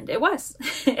place. And it was.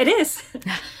 It is.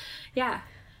 Yeah.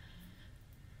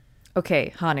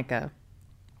 Okay, Hanneke,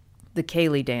 the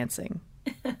Ceilidh dancing.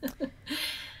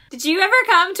 Did you ever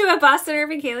come to a Boston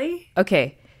Urban Ceilidh?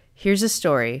 Okay. Here's a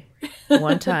story.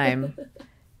 One time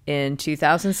in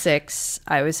 2006,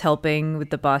 I was helping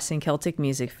with the Boston Celtic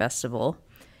Music Festival.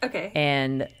 Okay.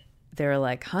 And they were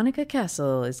like, Hanneke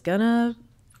Cassel is gonna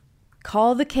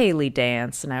call the Ceilidh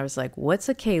dance. And I was like, what's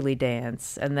a Ceilidh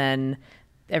dance? And then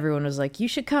everyone was like, you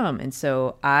should come. And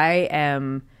so I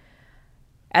am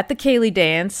at the Ceilidh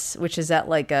dance, which is at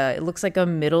like it looks like a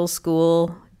middle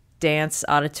school dance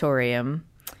auditorium.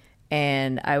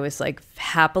 And I was like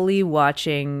happily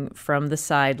watching from the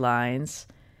sidelines.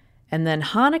 And then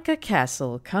Hanneke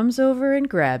Cassel comes over and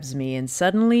grabs me. And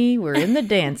suddenly we're in the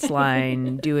dance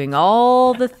line doing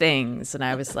all the things. And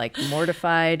I was like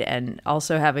mortified and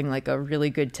also having like a really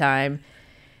good time.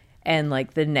 And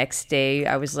like the next day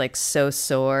I was like so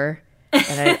sore.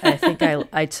 And I think I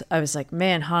was like,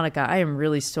 man, Hanneke, I am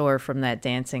really sore from that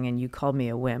dancing. And you called me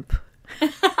a wimp.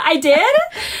 I did?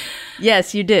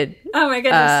 Yes, you did. Oh my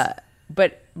goodness.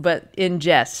 But in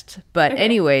jest. But okay.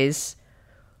 Anyways,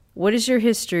 what is your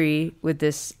history with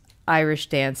this Irish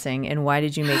dancing, and why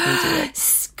did you make me do it?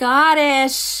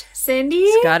 Scottish, Cindy.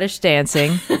 Scottish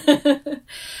dancing.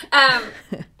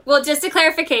 Well, just a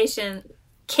clarification.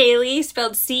 Ceilidh,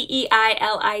 spelled Ceilidh,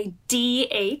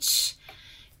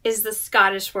 is the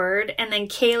Scottish word, and then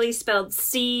Ceilidh, spelled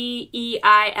Ceili,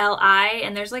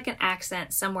 and there's like an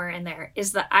accent somewhere in there,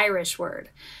 is the Irish word.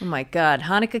 Oh my God,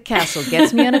 Hanneke Cassel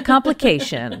gets me on a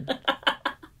complication.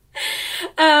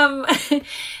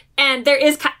 And there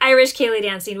is Irish Ceilidh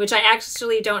dancing, which I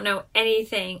actually don't know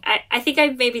anything. I think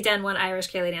I've maybe done one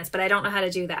Irish Ceilidh dance, but I don't know how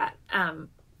to do that.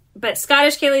 But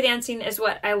Scottish Ceilidh dancing is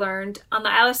what I learned on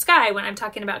the Isle of Skye when I'm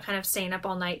talking about kind of staying up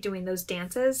all night doing those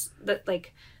dances that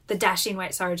like the Dashing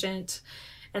White Sergeant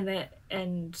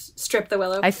and Strip the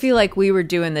Willow. I feel like we were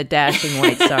doing the Dashing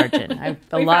White Sergeant.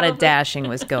 A lot of dashing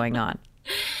was going on.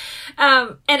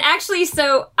 And actually,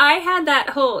 so I had that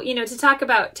whole, to talk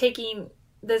about taking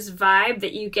this vibe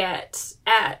that you get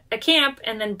at a camp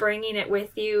and then bringing it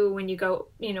with you when you go,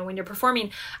 when you're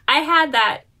performing. I had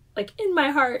that like in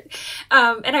my heart.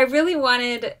 And I really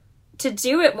wanted to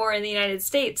do it more in the United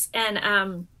States.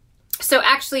 And, so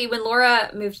actually, when Laura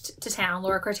moved to town,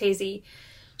 Laura Cortese,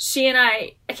 she and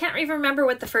I can't even remember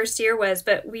what the first year was,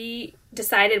 but we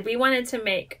decided we wanted to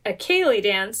make a Ceilidh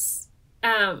dance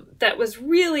that was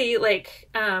really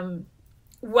like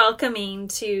welcoming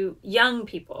to young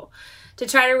people, to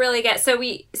try to really get, so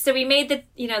we made the,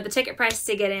 the ticket price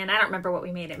to get in. I don't remember what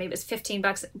we made it. Maybe it was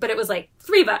 $15, but it was like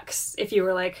 $3 if you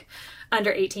were like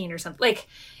under 18 or something. Like,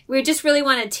 we just really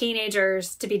wanted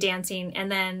teenagers to be dancing.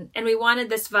 And we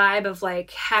wanted this vibe of like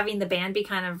having the band be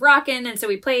kind of rocking. And so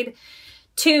we played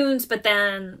tunes, but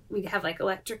then we'd have like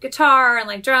electric guitar and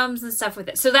like drums and stuff with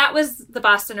it. So that was the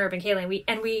Boston Urban Caling.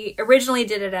 We originally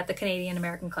did it at the Canadian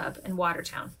American Club in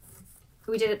Watertown.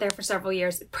 We did it there for several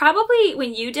years. Probably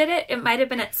when you did it, it might have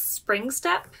been at Spring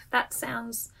Step. That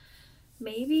sounds,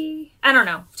 maybe, I don't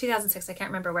know, 2006. I can't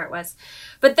remember where it was.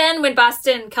 But then when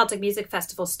Boston Celtic Music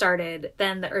Festival started,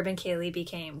 then the Urban Caling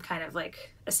became kind of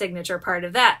like a signature part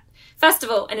of that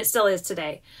festival, and it still is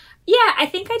today. Yeah, I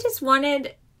think I just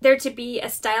wanted there to be a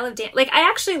style of dance. Like, I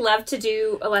actually love to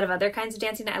do a lot of other kinds of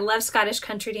dancing. I love Scottish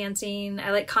country dancing.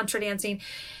 I like contra dancing.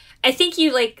 I think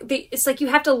you like, it's like you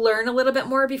have to learn a little bit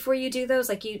more before you do those.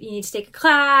 Like, you need to take a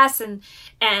class, and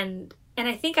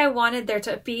I think I wanted there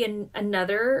to be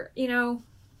another,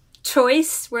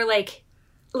 choice where like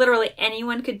literally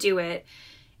anyone could do it,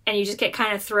 and you just get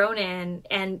kind of thrown in,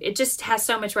 and it just has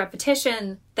so much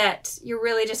repetition that you're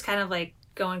really just kind of like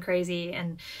going crazy.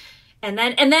 And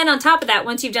then on top of that,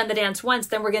 once you've done the dance once,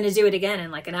 then we're going to do it again in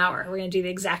like an hour. We're going to do the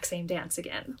exact same dance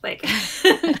again. Like,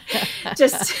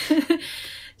 just,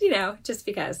 just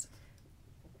because.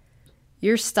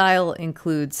 Your style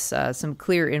includes some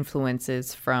clear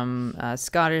influences from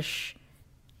Scottish.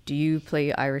 Do you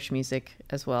play Irish music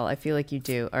as well? I feel like you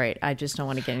do. All right. I just don't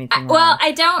want to get anything wrong. Well,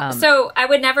 I don't. So I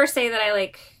would never say that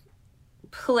I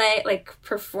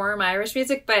perform Irish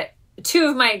music, but two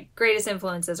of my greatest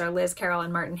influences are Liz Carroll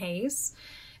and Martin Hayes,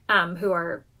 who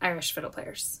are Irish fiddle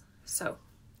players. So,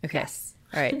 okay. Yes.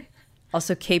 All right.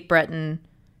 Also, Cape Breton,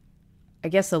 I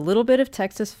guess a little bit of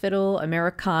Texas fiddle,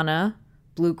 Americana,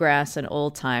 bluegrass, and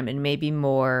old time, and maybe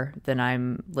more than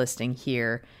I'm listing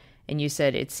here. And you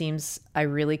said, it seems I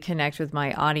really connect with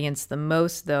my audience the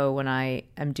most, though, when I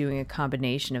am doing a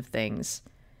combination of things,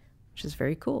 which is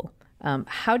very cool.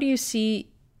 How do you see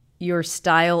your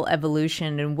style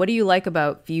evolution, and what do you like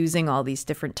about fusing all these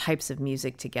different types of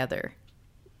music together?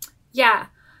 Yeah.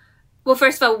 Well,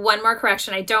 first of all, one more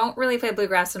correction. I don't really play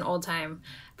bluegrass and old time.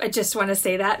 I just want to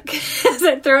say that because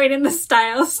I'm throwing in the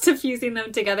styles to fusing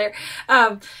them together.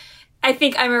 I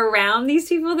think I'm around these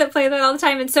people that play that all the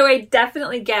time, and so I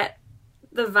definitely get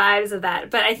the vibes of that.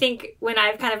 But I think when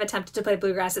I've kind of attempted to play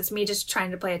bluegrass, it's me just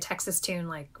trying to play a Texas tune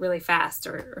like really fast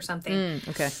or something.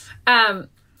 Okay.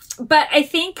 But I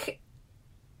think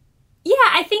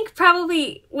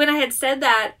probably when I had said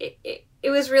that, it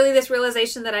was really this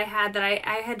realization that I had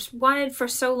had wanted for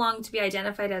so long to be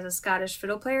identified as a Scottish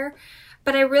fiddle player,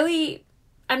 but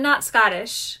I'm not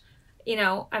Scottish,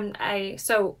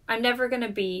 I'm never going to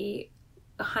be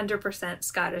 100%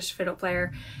 Scottish fiddle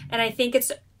player. And I think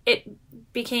it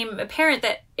became apparent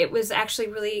that it was actually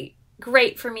really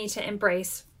great for me to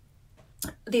embrace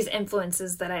these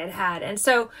influences that I had. And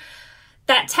so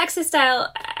that Texas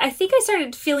style, I think I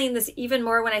started feeling this even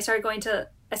more when I started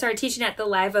teaching at the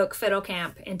Live Oak Fiddle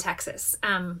Camp in Texas.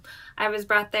 I was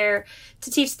brought there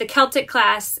to teach the Celtic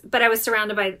class, but I was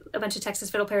surrounded by a bunch of Texas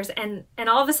fiddle players. And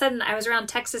all of a sudden I was around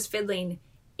Texas fiddling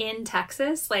in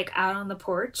Texas, like out on the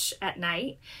porch at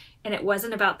night. And it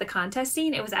wasn't about the contest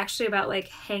scene. It was actually about like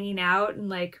hanging out and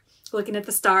like looking at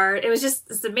the stars. It was just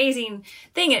this amazing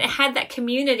thing. And it had that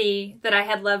community that I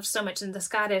had loved so much in the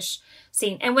Scottish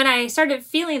scene. And when I started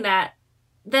feeling that,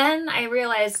 then I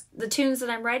realized the tunes that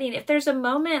I'm writing, if there's a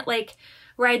moment like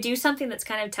where I do something that's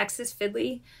kind of Texas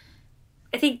fiddly,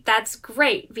 I think that's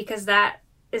great, because that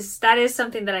is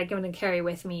something that I'm going to carry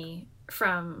with me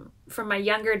from my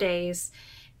younger days.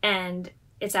 And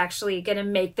it's actually going to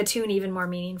make the tune even more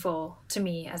meaningful to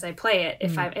me as I play it,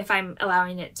 if I'm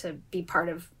allowing it to be part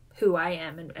of who I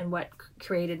am and what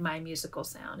created my musical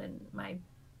sound and my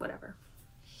whatever.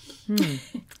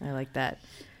 I like that.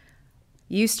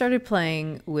 You started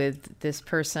playing with this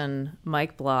person,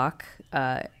 Mike Block,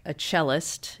 a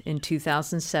cellist in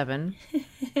 2007.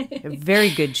 A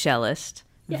very good cellist.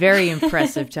 Yeah. Very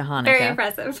impressive to Hanneke. Very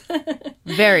impressive.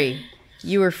 Very.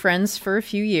 You were friends for a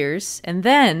few years, and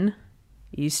then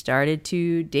you started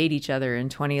to date each other in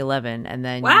 2011, and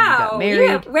then you got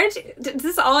married. Yeah. Is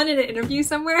this all in an interview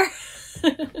somewhere?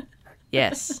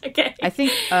 Yes. Okay. I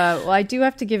think, I do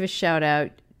have to give a shout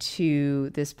out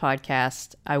to this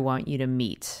podcast, I Want You to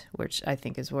Meet, which I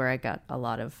think is where I got a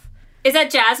lot of... Is that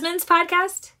Jasmine's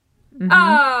podcast? Mm-hmm.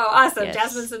 Oh, awesome. Yes.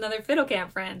 Jasmine's another fiddle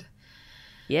camp friend.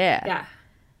 Yeah.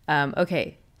 Yeah.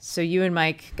 Okay, so you and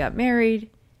Mike got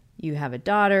married. You have a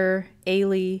daughter,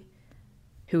 Ailey,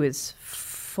 who is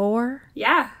 4?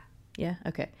 Yeah. Yeah,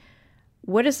 okay.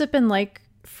 What has it been like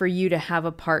for you to have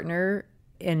a partner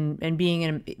and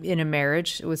being in a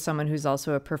marriage with someone who's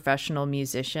also a professional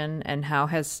musician, and how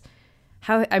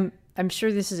I'm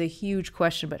sure this is a huge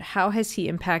question, but how has he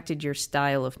impacted your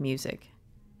style of music?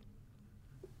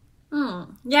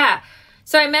 Yeah.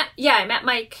 So I met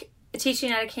Mike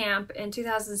teaching at a camp in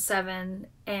 2007,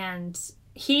 and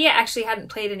he actually hadn't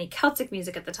played any Celtic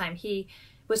music at the time. He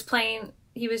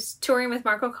was touring with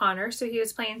Mark O'Connor, so he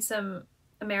was playing some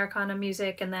Americana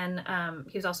music, and then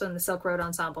he was also in the Silk Road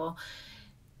Ensemble.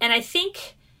 And I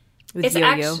think with it's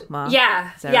Yo-Yo Ma.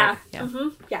 Yeah. Right? Yeah.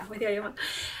 Mm-hmm. Yeah, with Yo-Yo Ma.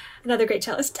 Another great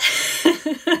cellist.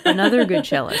 Another good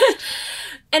cellist.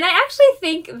 And I actually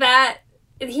think that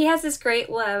he has this great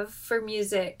love for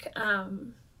music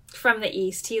from the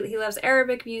East. He loves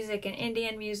Arabic music and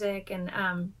Indian music, and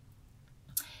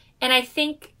I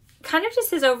think kind of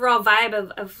just his overall vibe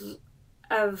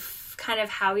of kind of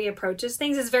how he approaches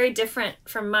things is very different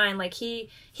from mine. Like he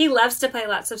loves to play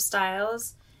lots of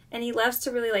styles, and he loves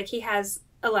to really, like, he has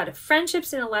a lot of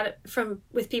friendships and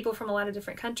with people from a lot of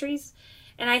different countries.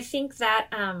 And I think that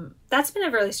that's been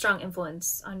a really strong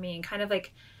influence on me, and kind of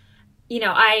like, you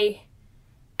know, I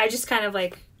just kind of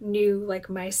like knew like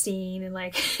my scene, and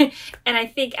like, and I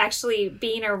think actually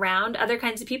being around other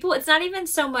kinds of people, it's not even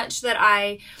so much that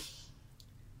I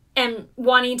am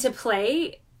wanting to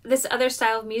play this other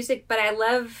style of music, but I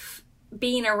love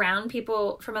being around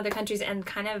people from other countries and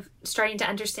kind of starting to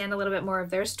understand a little bit more of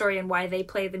their story and why they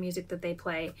play the music that they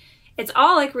play. It's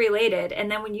all like related. And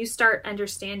then when you start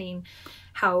understanding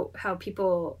how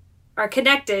people are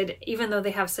connected, even though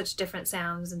they have such different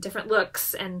sounds and different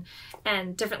looks and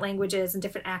different languages and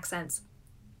different accents,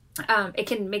 it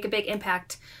can make a big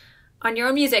impact on your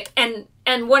own music.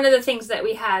 And one of the things that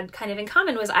we had kind of in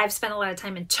common was I've spent a lot of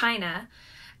time in China,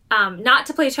 not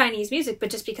to play Chinese music, but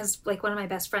just because like one of my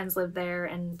best friends lived there,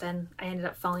 and then I ended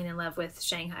up falling in love with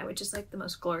Shanghai, which is like the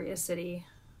most glorious city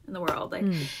in the world. Like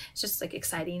it's just like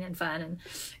exciting and fun,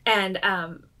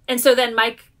 and so then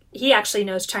Mike, he actually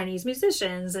knows Chinese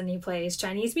musicians and he plays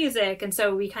Chinese music, and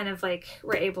so we kind of like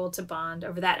were able to bond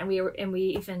over that, and we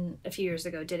even a few years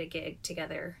ago did a gig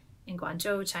together in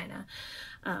Guangzhou, China.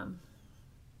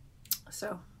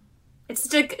 So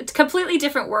it's a completely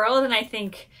different world, and I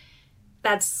think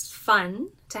that's fun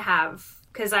to have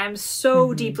because I'm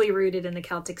so deeply rooted in the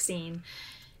Celtic scene,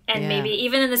 and maybe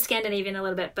even in the Scandinavian a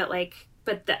little bit,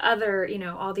 but the other, you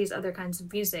know, all these other kinds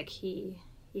of music, he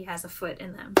has a foot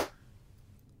in them.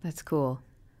 That's cool.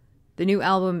 The new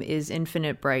album is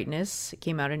Infinite Brightness. It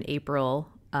came out in April.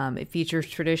 It features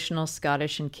traditional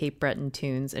Scottish and Cape Breton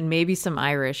tunes, and maybe some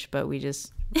Irish, but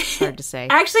it's hard to say.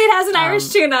 Actually, it has an Irish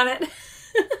tune on it.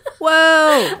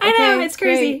 Whoa! Okay, I know, it's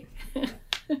crazy.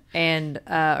 And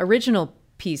original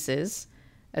pieces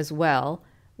as well.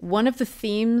 One of the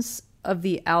themes of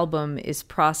the album is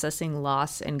processing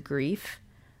loss and grief.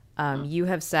 You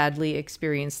have sadly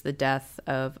experienced the death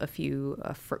of a few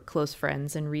close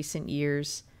friends in recent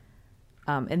years.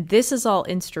 And this is all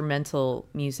instrumental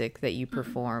music that you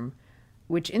perform,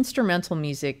 which instrumental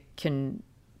music can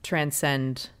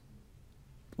transcend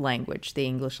language, the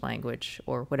English language,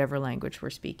 or whatever language we're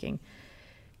speaking.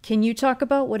 Can you talk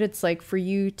about what it's like for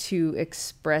you to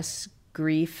express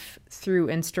grief through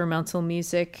instrumental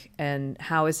music, and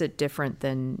how is it different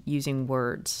than using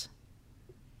words?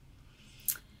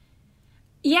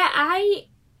 Yeah, I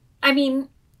mean,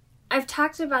 I've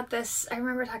talked about this. I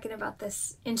remember talking about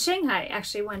this in Shanghai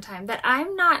actually one time, that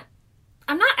I'm not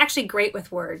actually great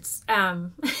with words.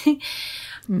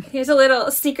 Here's a little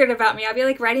secret about me. I'll be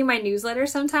like writing my newsletter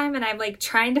sometime, and I'm like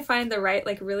trying to find the right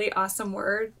like really awesome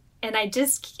word, and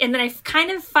then I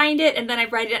kind of find it, and then I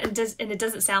write it, and it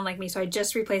doesn't sound like me, so I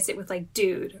just replace it with like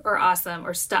dude or awesome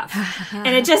or stuff, and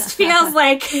it just feels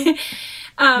like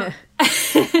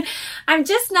I'm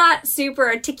just not super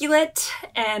articulate,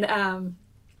 and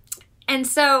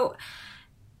so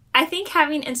I think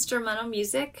having instrumental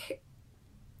music,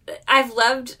 I've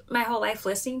loved my whole life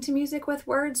listening to music with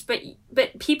words,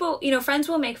 but people, you know, friends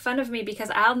will make fun of me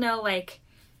because I'll know like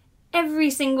every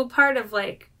single part of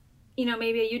like, you know,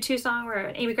 maybe a U2 song or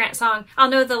an Amy Grant song. I'll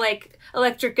know the like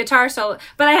electric guitar solo,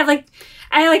 but I have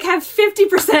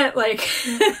 50% like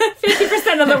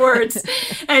 50% of the words,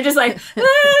 and I'm just like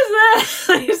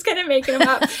I'm just kind of making them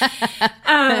up.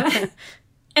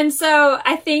 And so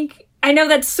I know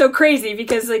that's so crazy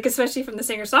because like, especially from the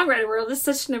singer-songwriter world, it's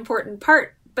such an important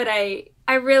part. But I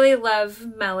really love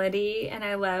melody, and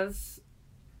I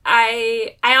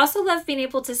also love being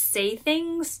able to say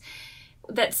things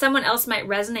that someone else might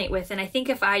resonate with. And I think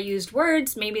if I used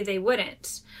words, maybe they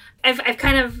wouldn't. I've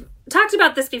kind of talked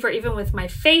about this before, even with my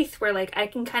faith, where like I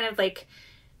can kind of like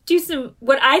do some,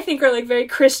 what I think are like very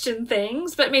Christian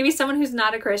things, but maybe someone who's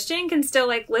not a Christian can still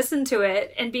like listen to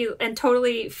it and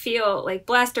totally feel like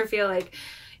blessed or feel like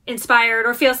inspired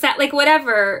or feel sad, like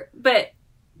whatever. But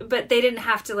they didn't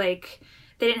have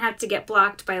to get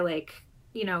blocked by like,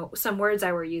 you know, some words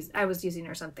I was using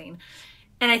or something.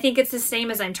 And I think it's the same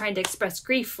as I'm trying to express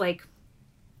grief. Like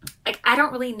I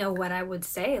don't really know what I would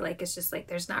say. Like, it's just like,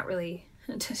 there's not really,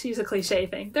 to use a cliche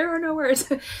thing, there are no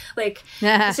words. Like,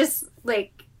 it's just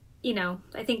like, you know,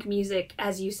 I think music,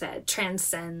 as you said,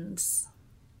 transcends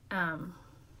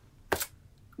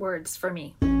words for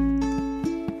me.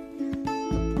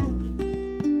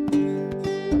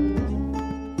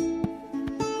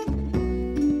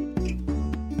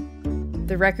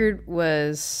 The record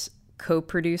was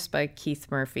co-produced by Keith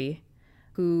Murphy,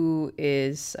 who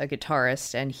is a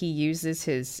guitarist, and he uses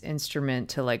his instrument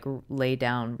to like lay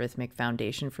down rhythmic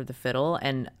foundation for the fiddle.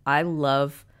 And I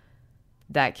love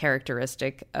that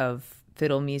characteristic of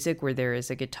fiddle music where there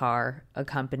is a guitar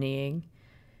accompanying.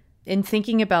 In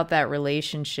thinking about that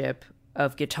relationship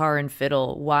of guitar and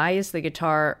fiddle, why is the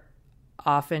guitar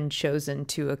often chosen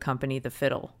to accompany the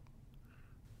fiddle?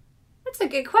 That's a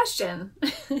good question.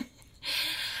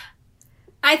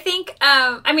 I think,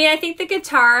 I think the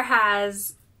guitar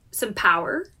has some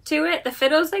power to it. The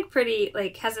fiddle's like pretty,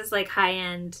 like has this like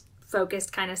high-end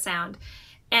focused kind of sound.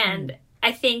 And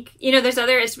I think, you know, there's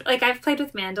other, like I've played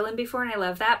with mandolin before and I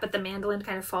love that, but the mandolin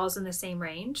kind of falls in the same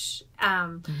range.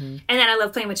 And then I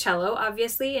love playing with cello,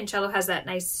 obviously, and cello has that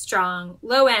nice, strong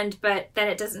low end, but then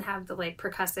it doesn't have the like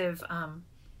percussive,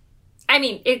 I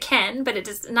mean, it can, but it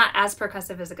does not as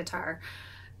percussive as a guitar.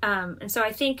 And so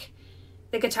I think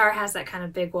the guitar has that kind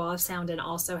of big wall of sound and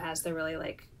also has the really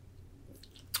like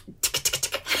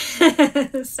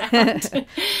sound.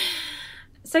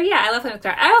 So yeah, I love playing with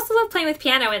guitar. I also love playing with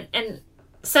piano, and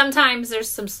sometimes there's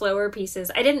some slower pieces.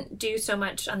 I didn't do so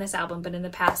much on this album, but in the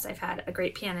past I've had a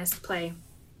great pianist play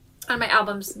on my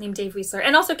albums named Dave Weisler,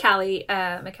 and also Callie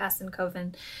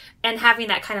McCassin-Coven, and having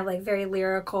that kind of like very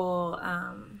lyrical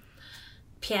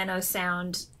piano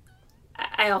sound.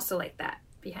 I also like that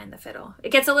behind the fiddle. It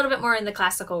gets a little bit more in the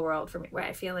classical world for me, where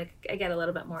I feel like I get a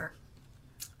little bit more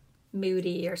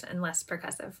moody and less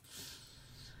percussive.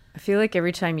 I feel like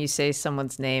every time you say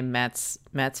someone's name, Matt's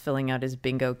filling out his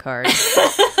bingo card.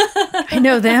 I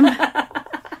know them. I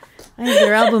have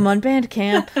their album on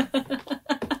Bandcamp.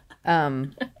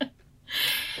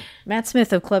 Matt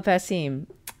Smith of Club Passim.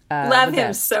 Love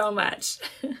him so much.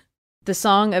 The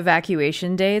song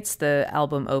Evacuation Dates, the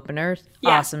album opener,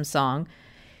 awesome song.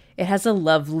 It has a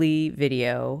lovely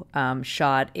video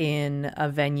shot in a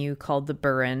venue called the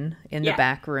Burren in the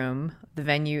back room. The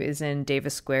venue is in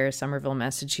Davis Square, Somerville,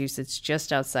 Massachusetts,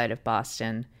 just outside of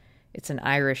Boston. It's an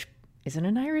Irish... Is it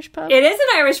an Irish pub? It is an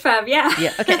Irish pub, yeah.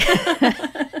 Yeah, okay.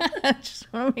 I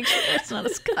just want to make sure it's not a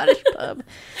Scottish pub.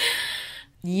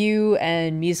 You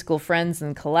and musical friends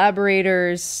and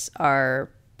collaborators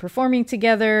are performing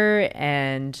together,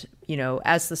 and, you know,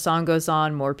 as the song goes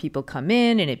on, more people come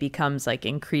in, and it becomes like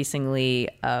increasingly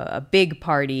a big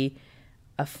party.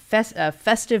 A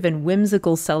festive and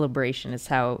whimsical celebration is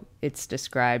how it's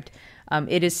described.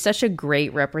 It is such a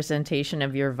great representation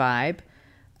of your vibe.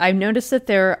 I've noticed that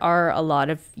there are a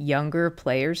lot of younger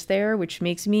players there, which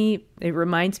reminds me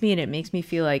and it makes me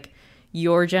feel like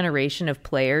your generation of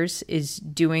players is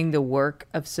doing the work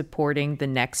of supporting the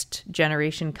next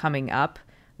generation coming up,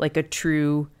 like a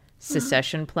true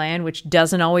succession plan, which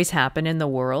doesn't always happen in the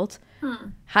world.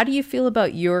 How do you feel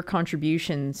about your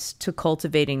contributions to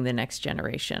cultivating the next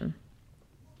generation?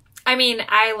 I mean,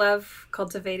 I love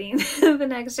cultivating the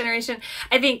next generation.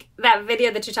 I think that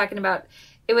video that you're talking about,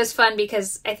 it was fun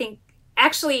because I think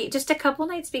actually just a couple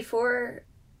nights before,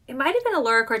 it might have been a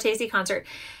Laura Cortese concert,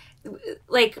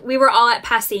 like we were all at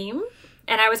Passim,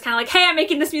 and I was kind of like, hey, I'm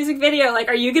making this music video. Like,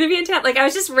 are you going to be in town? Like, I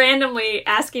was just randomly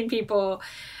asking people.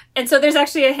 And so there's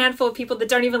actually a handful of people that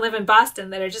don't even live in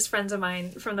Boston that are just friends of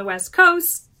mine from the West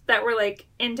Coast that were like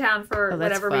in town for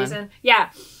whatever reason. Yeah.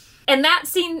 And that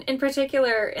scene in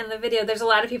particular in the video, there's a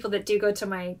lot of people that do go to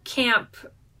my camp,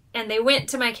 and they went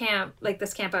to my camp, like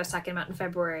this camp I was talking about in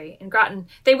February in Groton.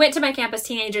 They went to my camp as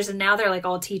teenagers, and now they're like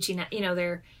all teaching, you know,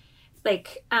 they're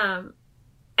like,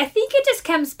 I think it just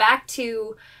comes back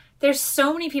to, there's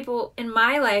so many people in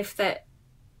my life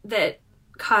that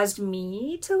caused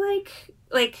me to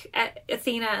like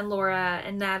Athena and Laura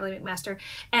and Natalie McMaster.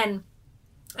 And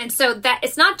so that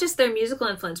it's not just their musical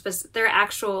influence, but their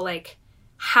actual, like,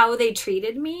 how they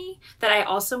treated me that I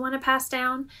also want to pass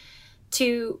down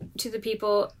to the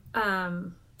people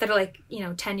that are like, you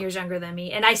know, 10 years younger than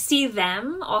me. And I see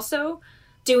them also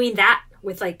doing that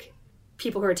with like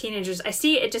people who are teenagers, I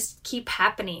see it just keep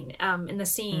happening in the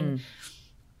scene.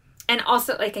 And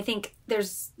also, like, I think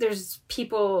there's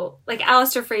people like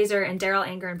Alistair Fraser and Daryl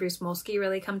Anger and Bruce Molsky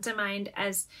really come to mind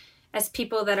as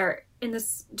people that are in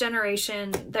this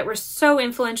generation that were so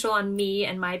influential on me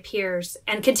and my peers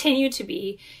and continue to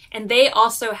be. And they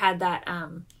also had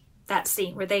that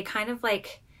scene where they kind of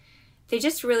like, they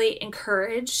just really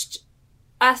encouraged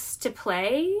us to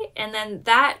play. And then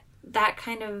that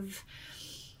kind of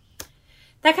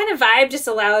vibe just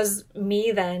allows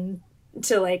me then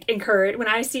to like encourage when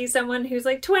I see someone who's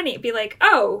like 20, be like,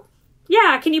 oh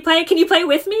yeah, can you play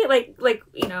with me? Like,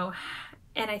 you know,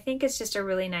 and I think it's just a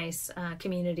really nice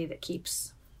community that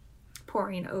keeps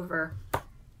pouring over.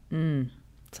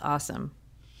 It's awesome.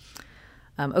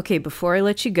 Okay, before I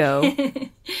let you go,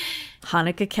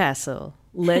 Hanneke Cassel,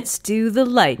 let's do the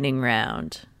lightning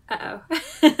round. Uh-oh.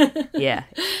 Yeah,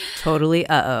 totally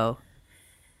uh-oh.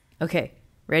 Okay,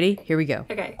 ready? Here we go.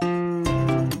 Okay.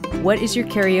 What is your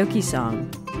karaoke song?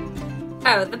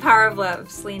 Oh, The Power of Love,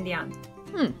 Celine Dion.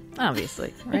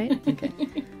 Obviously, right? Okay.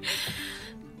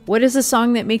 What is a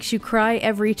song that makes you cry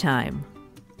every time?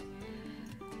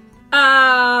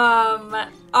 All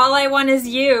I Want Is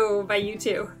You by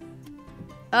U2.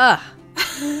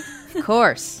 Of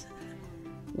course.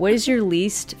 What is your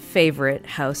least favorite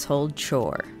household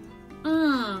chore?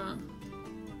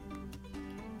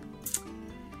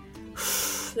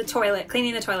 The toilet,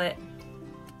 cleaning the toilet.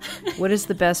 What is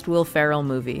the best Will Ferrell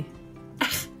movie?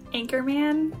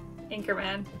 Anchorman.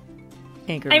 Anchorman.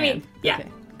 I mean, yeah. Okay.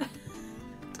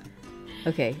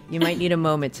 Okay, you might need a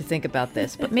moment to think about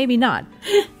this, but maybe not.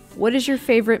 What is your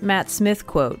favorite Matt Smith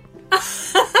quote?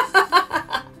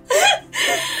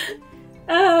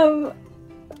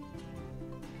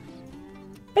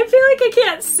 I feel like I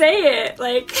can't say it.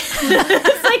 Like,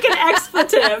 it's like an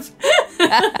expletive.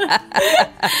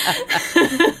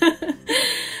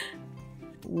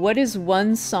 What is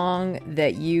one song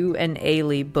that you and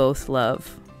Ailey both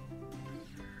love?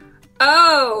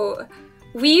 Oh,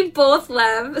 we both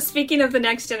love, speaking of the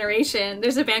next generation,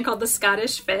 there's a band called the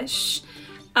Scottish Fish.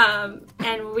 And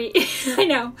I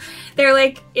know, they're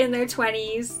like in their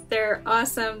 20s. They're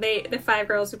awesome. The 5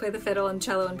 girls who play the fiddle and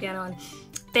cello and piano, and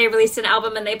they released an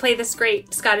album and they play this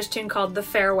great Scottish tune called The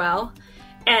Farewell.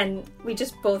 And we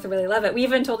just both really love it. We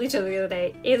even told each other the other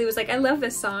day, Ailey was like, I love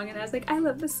this song. And I was like, I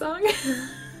love this song.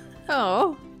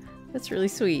 Oh, that's really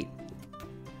sweet.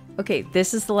 Okay,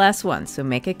 this is the last one, so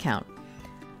make it count.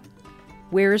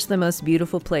 Where is the most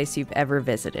beautiful place you've ever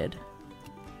visited?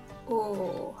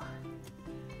 Oh.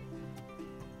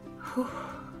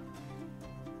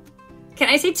 Can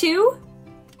I say 2?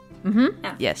 Mm-hmm.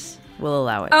 No. Yes, we'll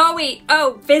allow it. Oh, wait.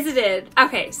 Oh, visited.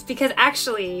 Okay, because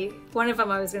actually, one of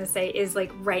them I was going to say is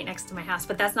like right next to my house,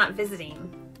 but that's not visiting.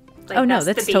 Like, oh, no,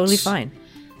 that's totally fine.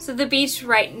 So the beach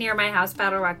right near my house,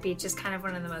 Battle Rock Beach, is kind of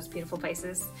one of the most beautiful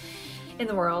places in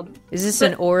the world. Is this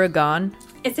in Oregon?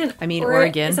 It's in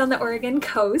Oregon. It's on the Oregon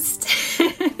coast.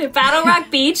 Battle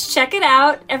Rock Beach. Check it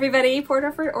out, everybody. Port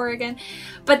Orford, Oregon.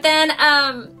 But then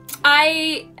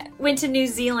I went to New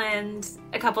Zealand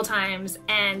a couple times,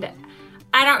 and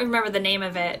I don't remember the name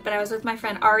of it, but I was with my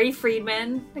friend Ari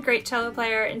Friedman, a great cello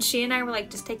player, and she and I were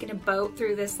like just taking a boat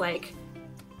through this like,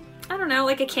 I don't know,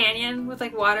 like a canyon with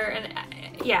like water, and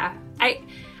yeah, I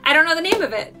don't know the name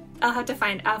of it.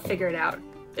 I'll figure it out.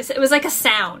 It was like a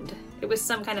sound. It was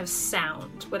some kind of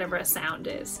sound, whatever a sound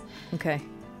is. Okay.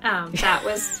 That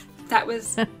was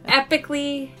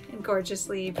epically and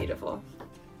gorgeously beautiful.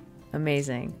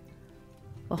 Amazing.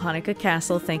 Well, Hanneke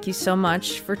Cassel, thank you so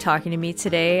much for talking to me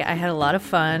today. I had a lot of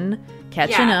fun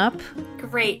catching up.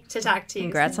 Great to talk to you.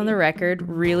 Congrats Cindy. on the record.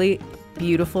 Really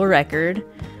beautiful record.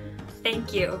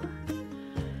 Thank you.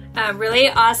 Really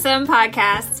awesome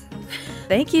podcast.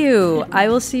 Thank you. I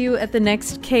will see you at the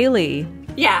next Kaylee.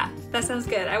 Yeah, that sounds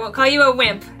good. I won't call you a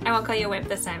wimp.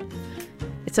 This time.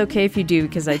 It's okay if you do,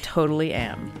 because I totally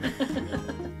am.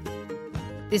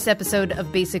 This episode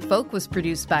of Basic Folk was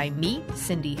produced by me,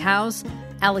 Cindy Howes.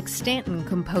 Alex Stanton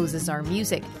composes our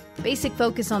music. Basic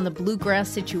Folk is on the Bluegrass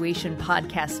Situation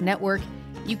Podcast Network.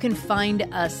 You can find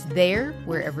us there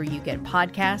wherever you get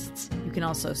podcasts. You can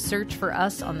also search for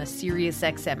us on the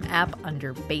SiriusXM app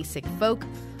under Basic Folk,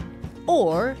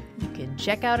 or you can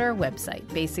check out our website,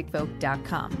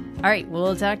 basicfolk.com. All right,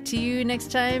 we'll talk to you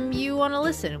next time you want to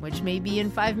listen, which may be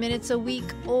in 5 minutes, a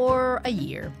week, or a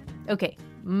year. Okay,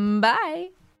 bye.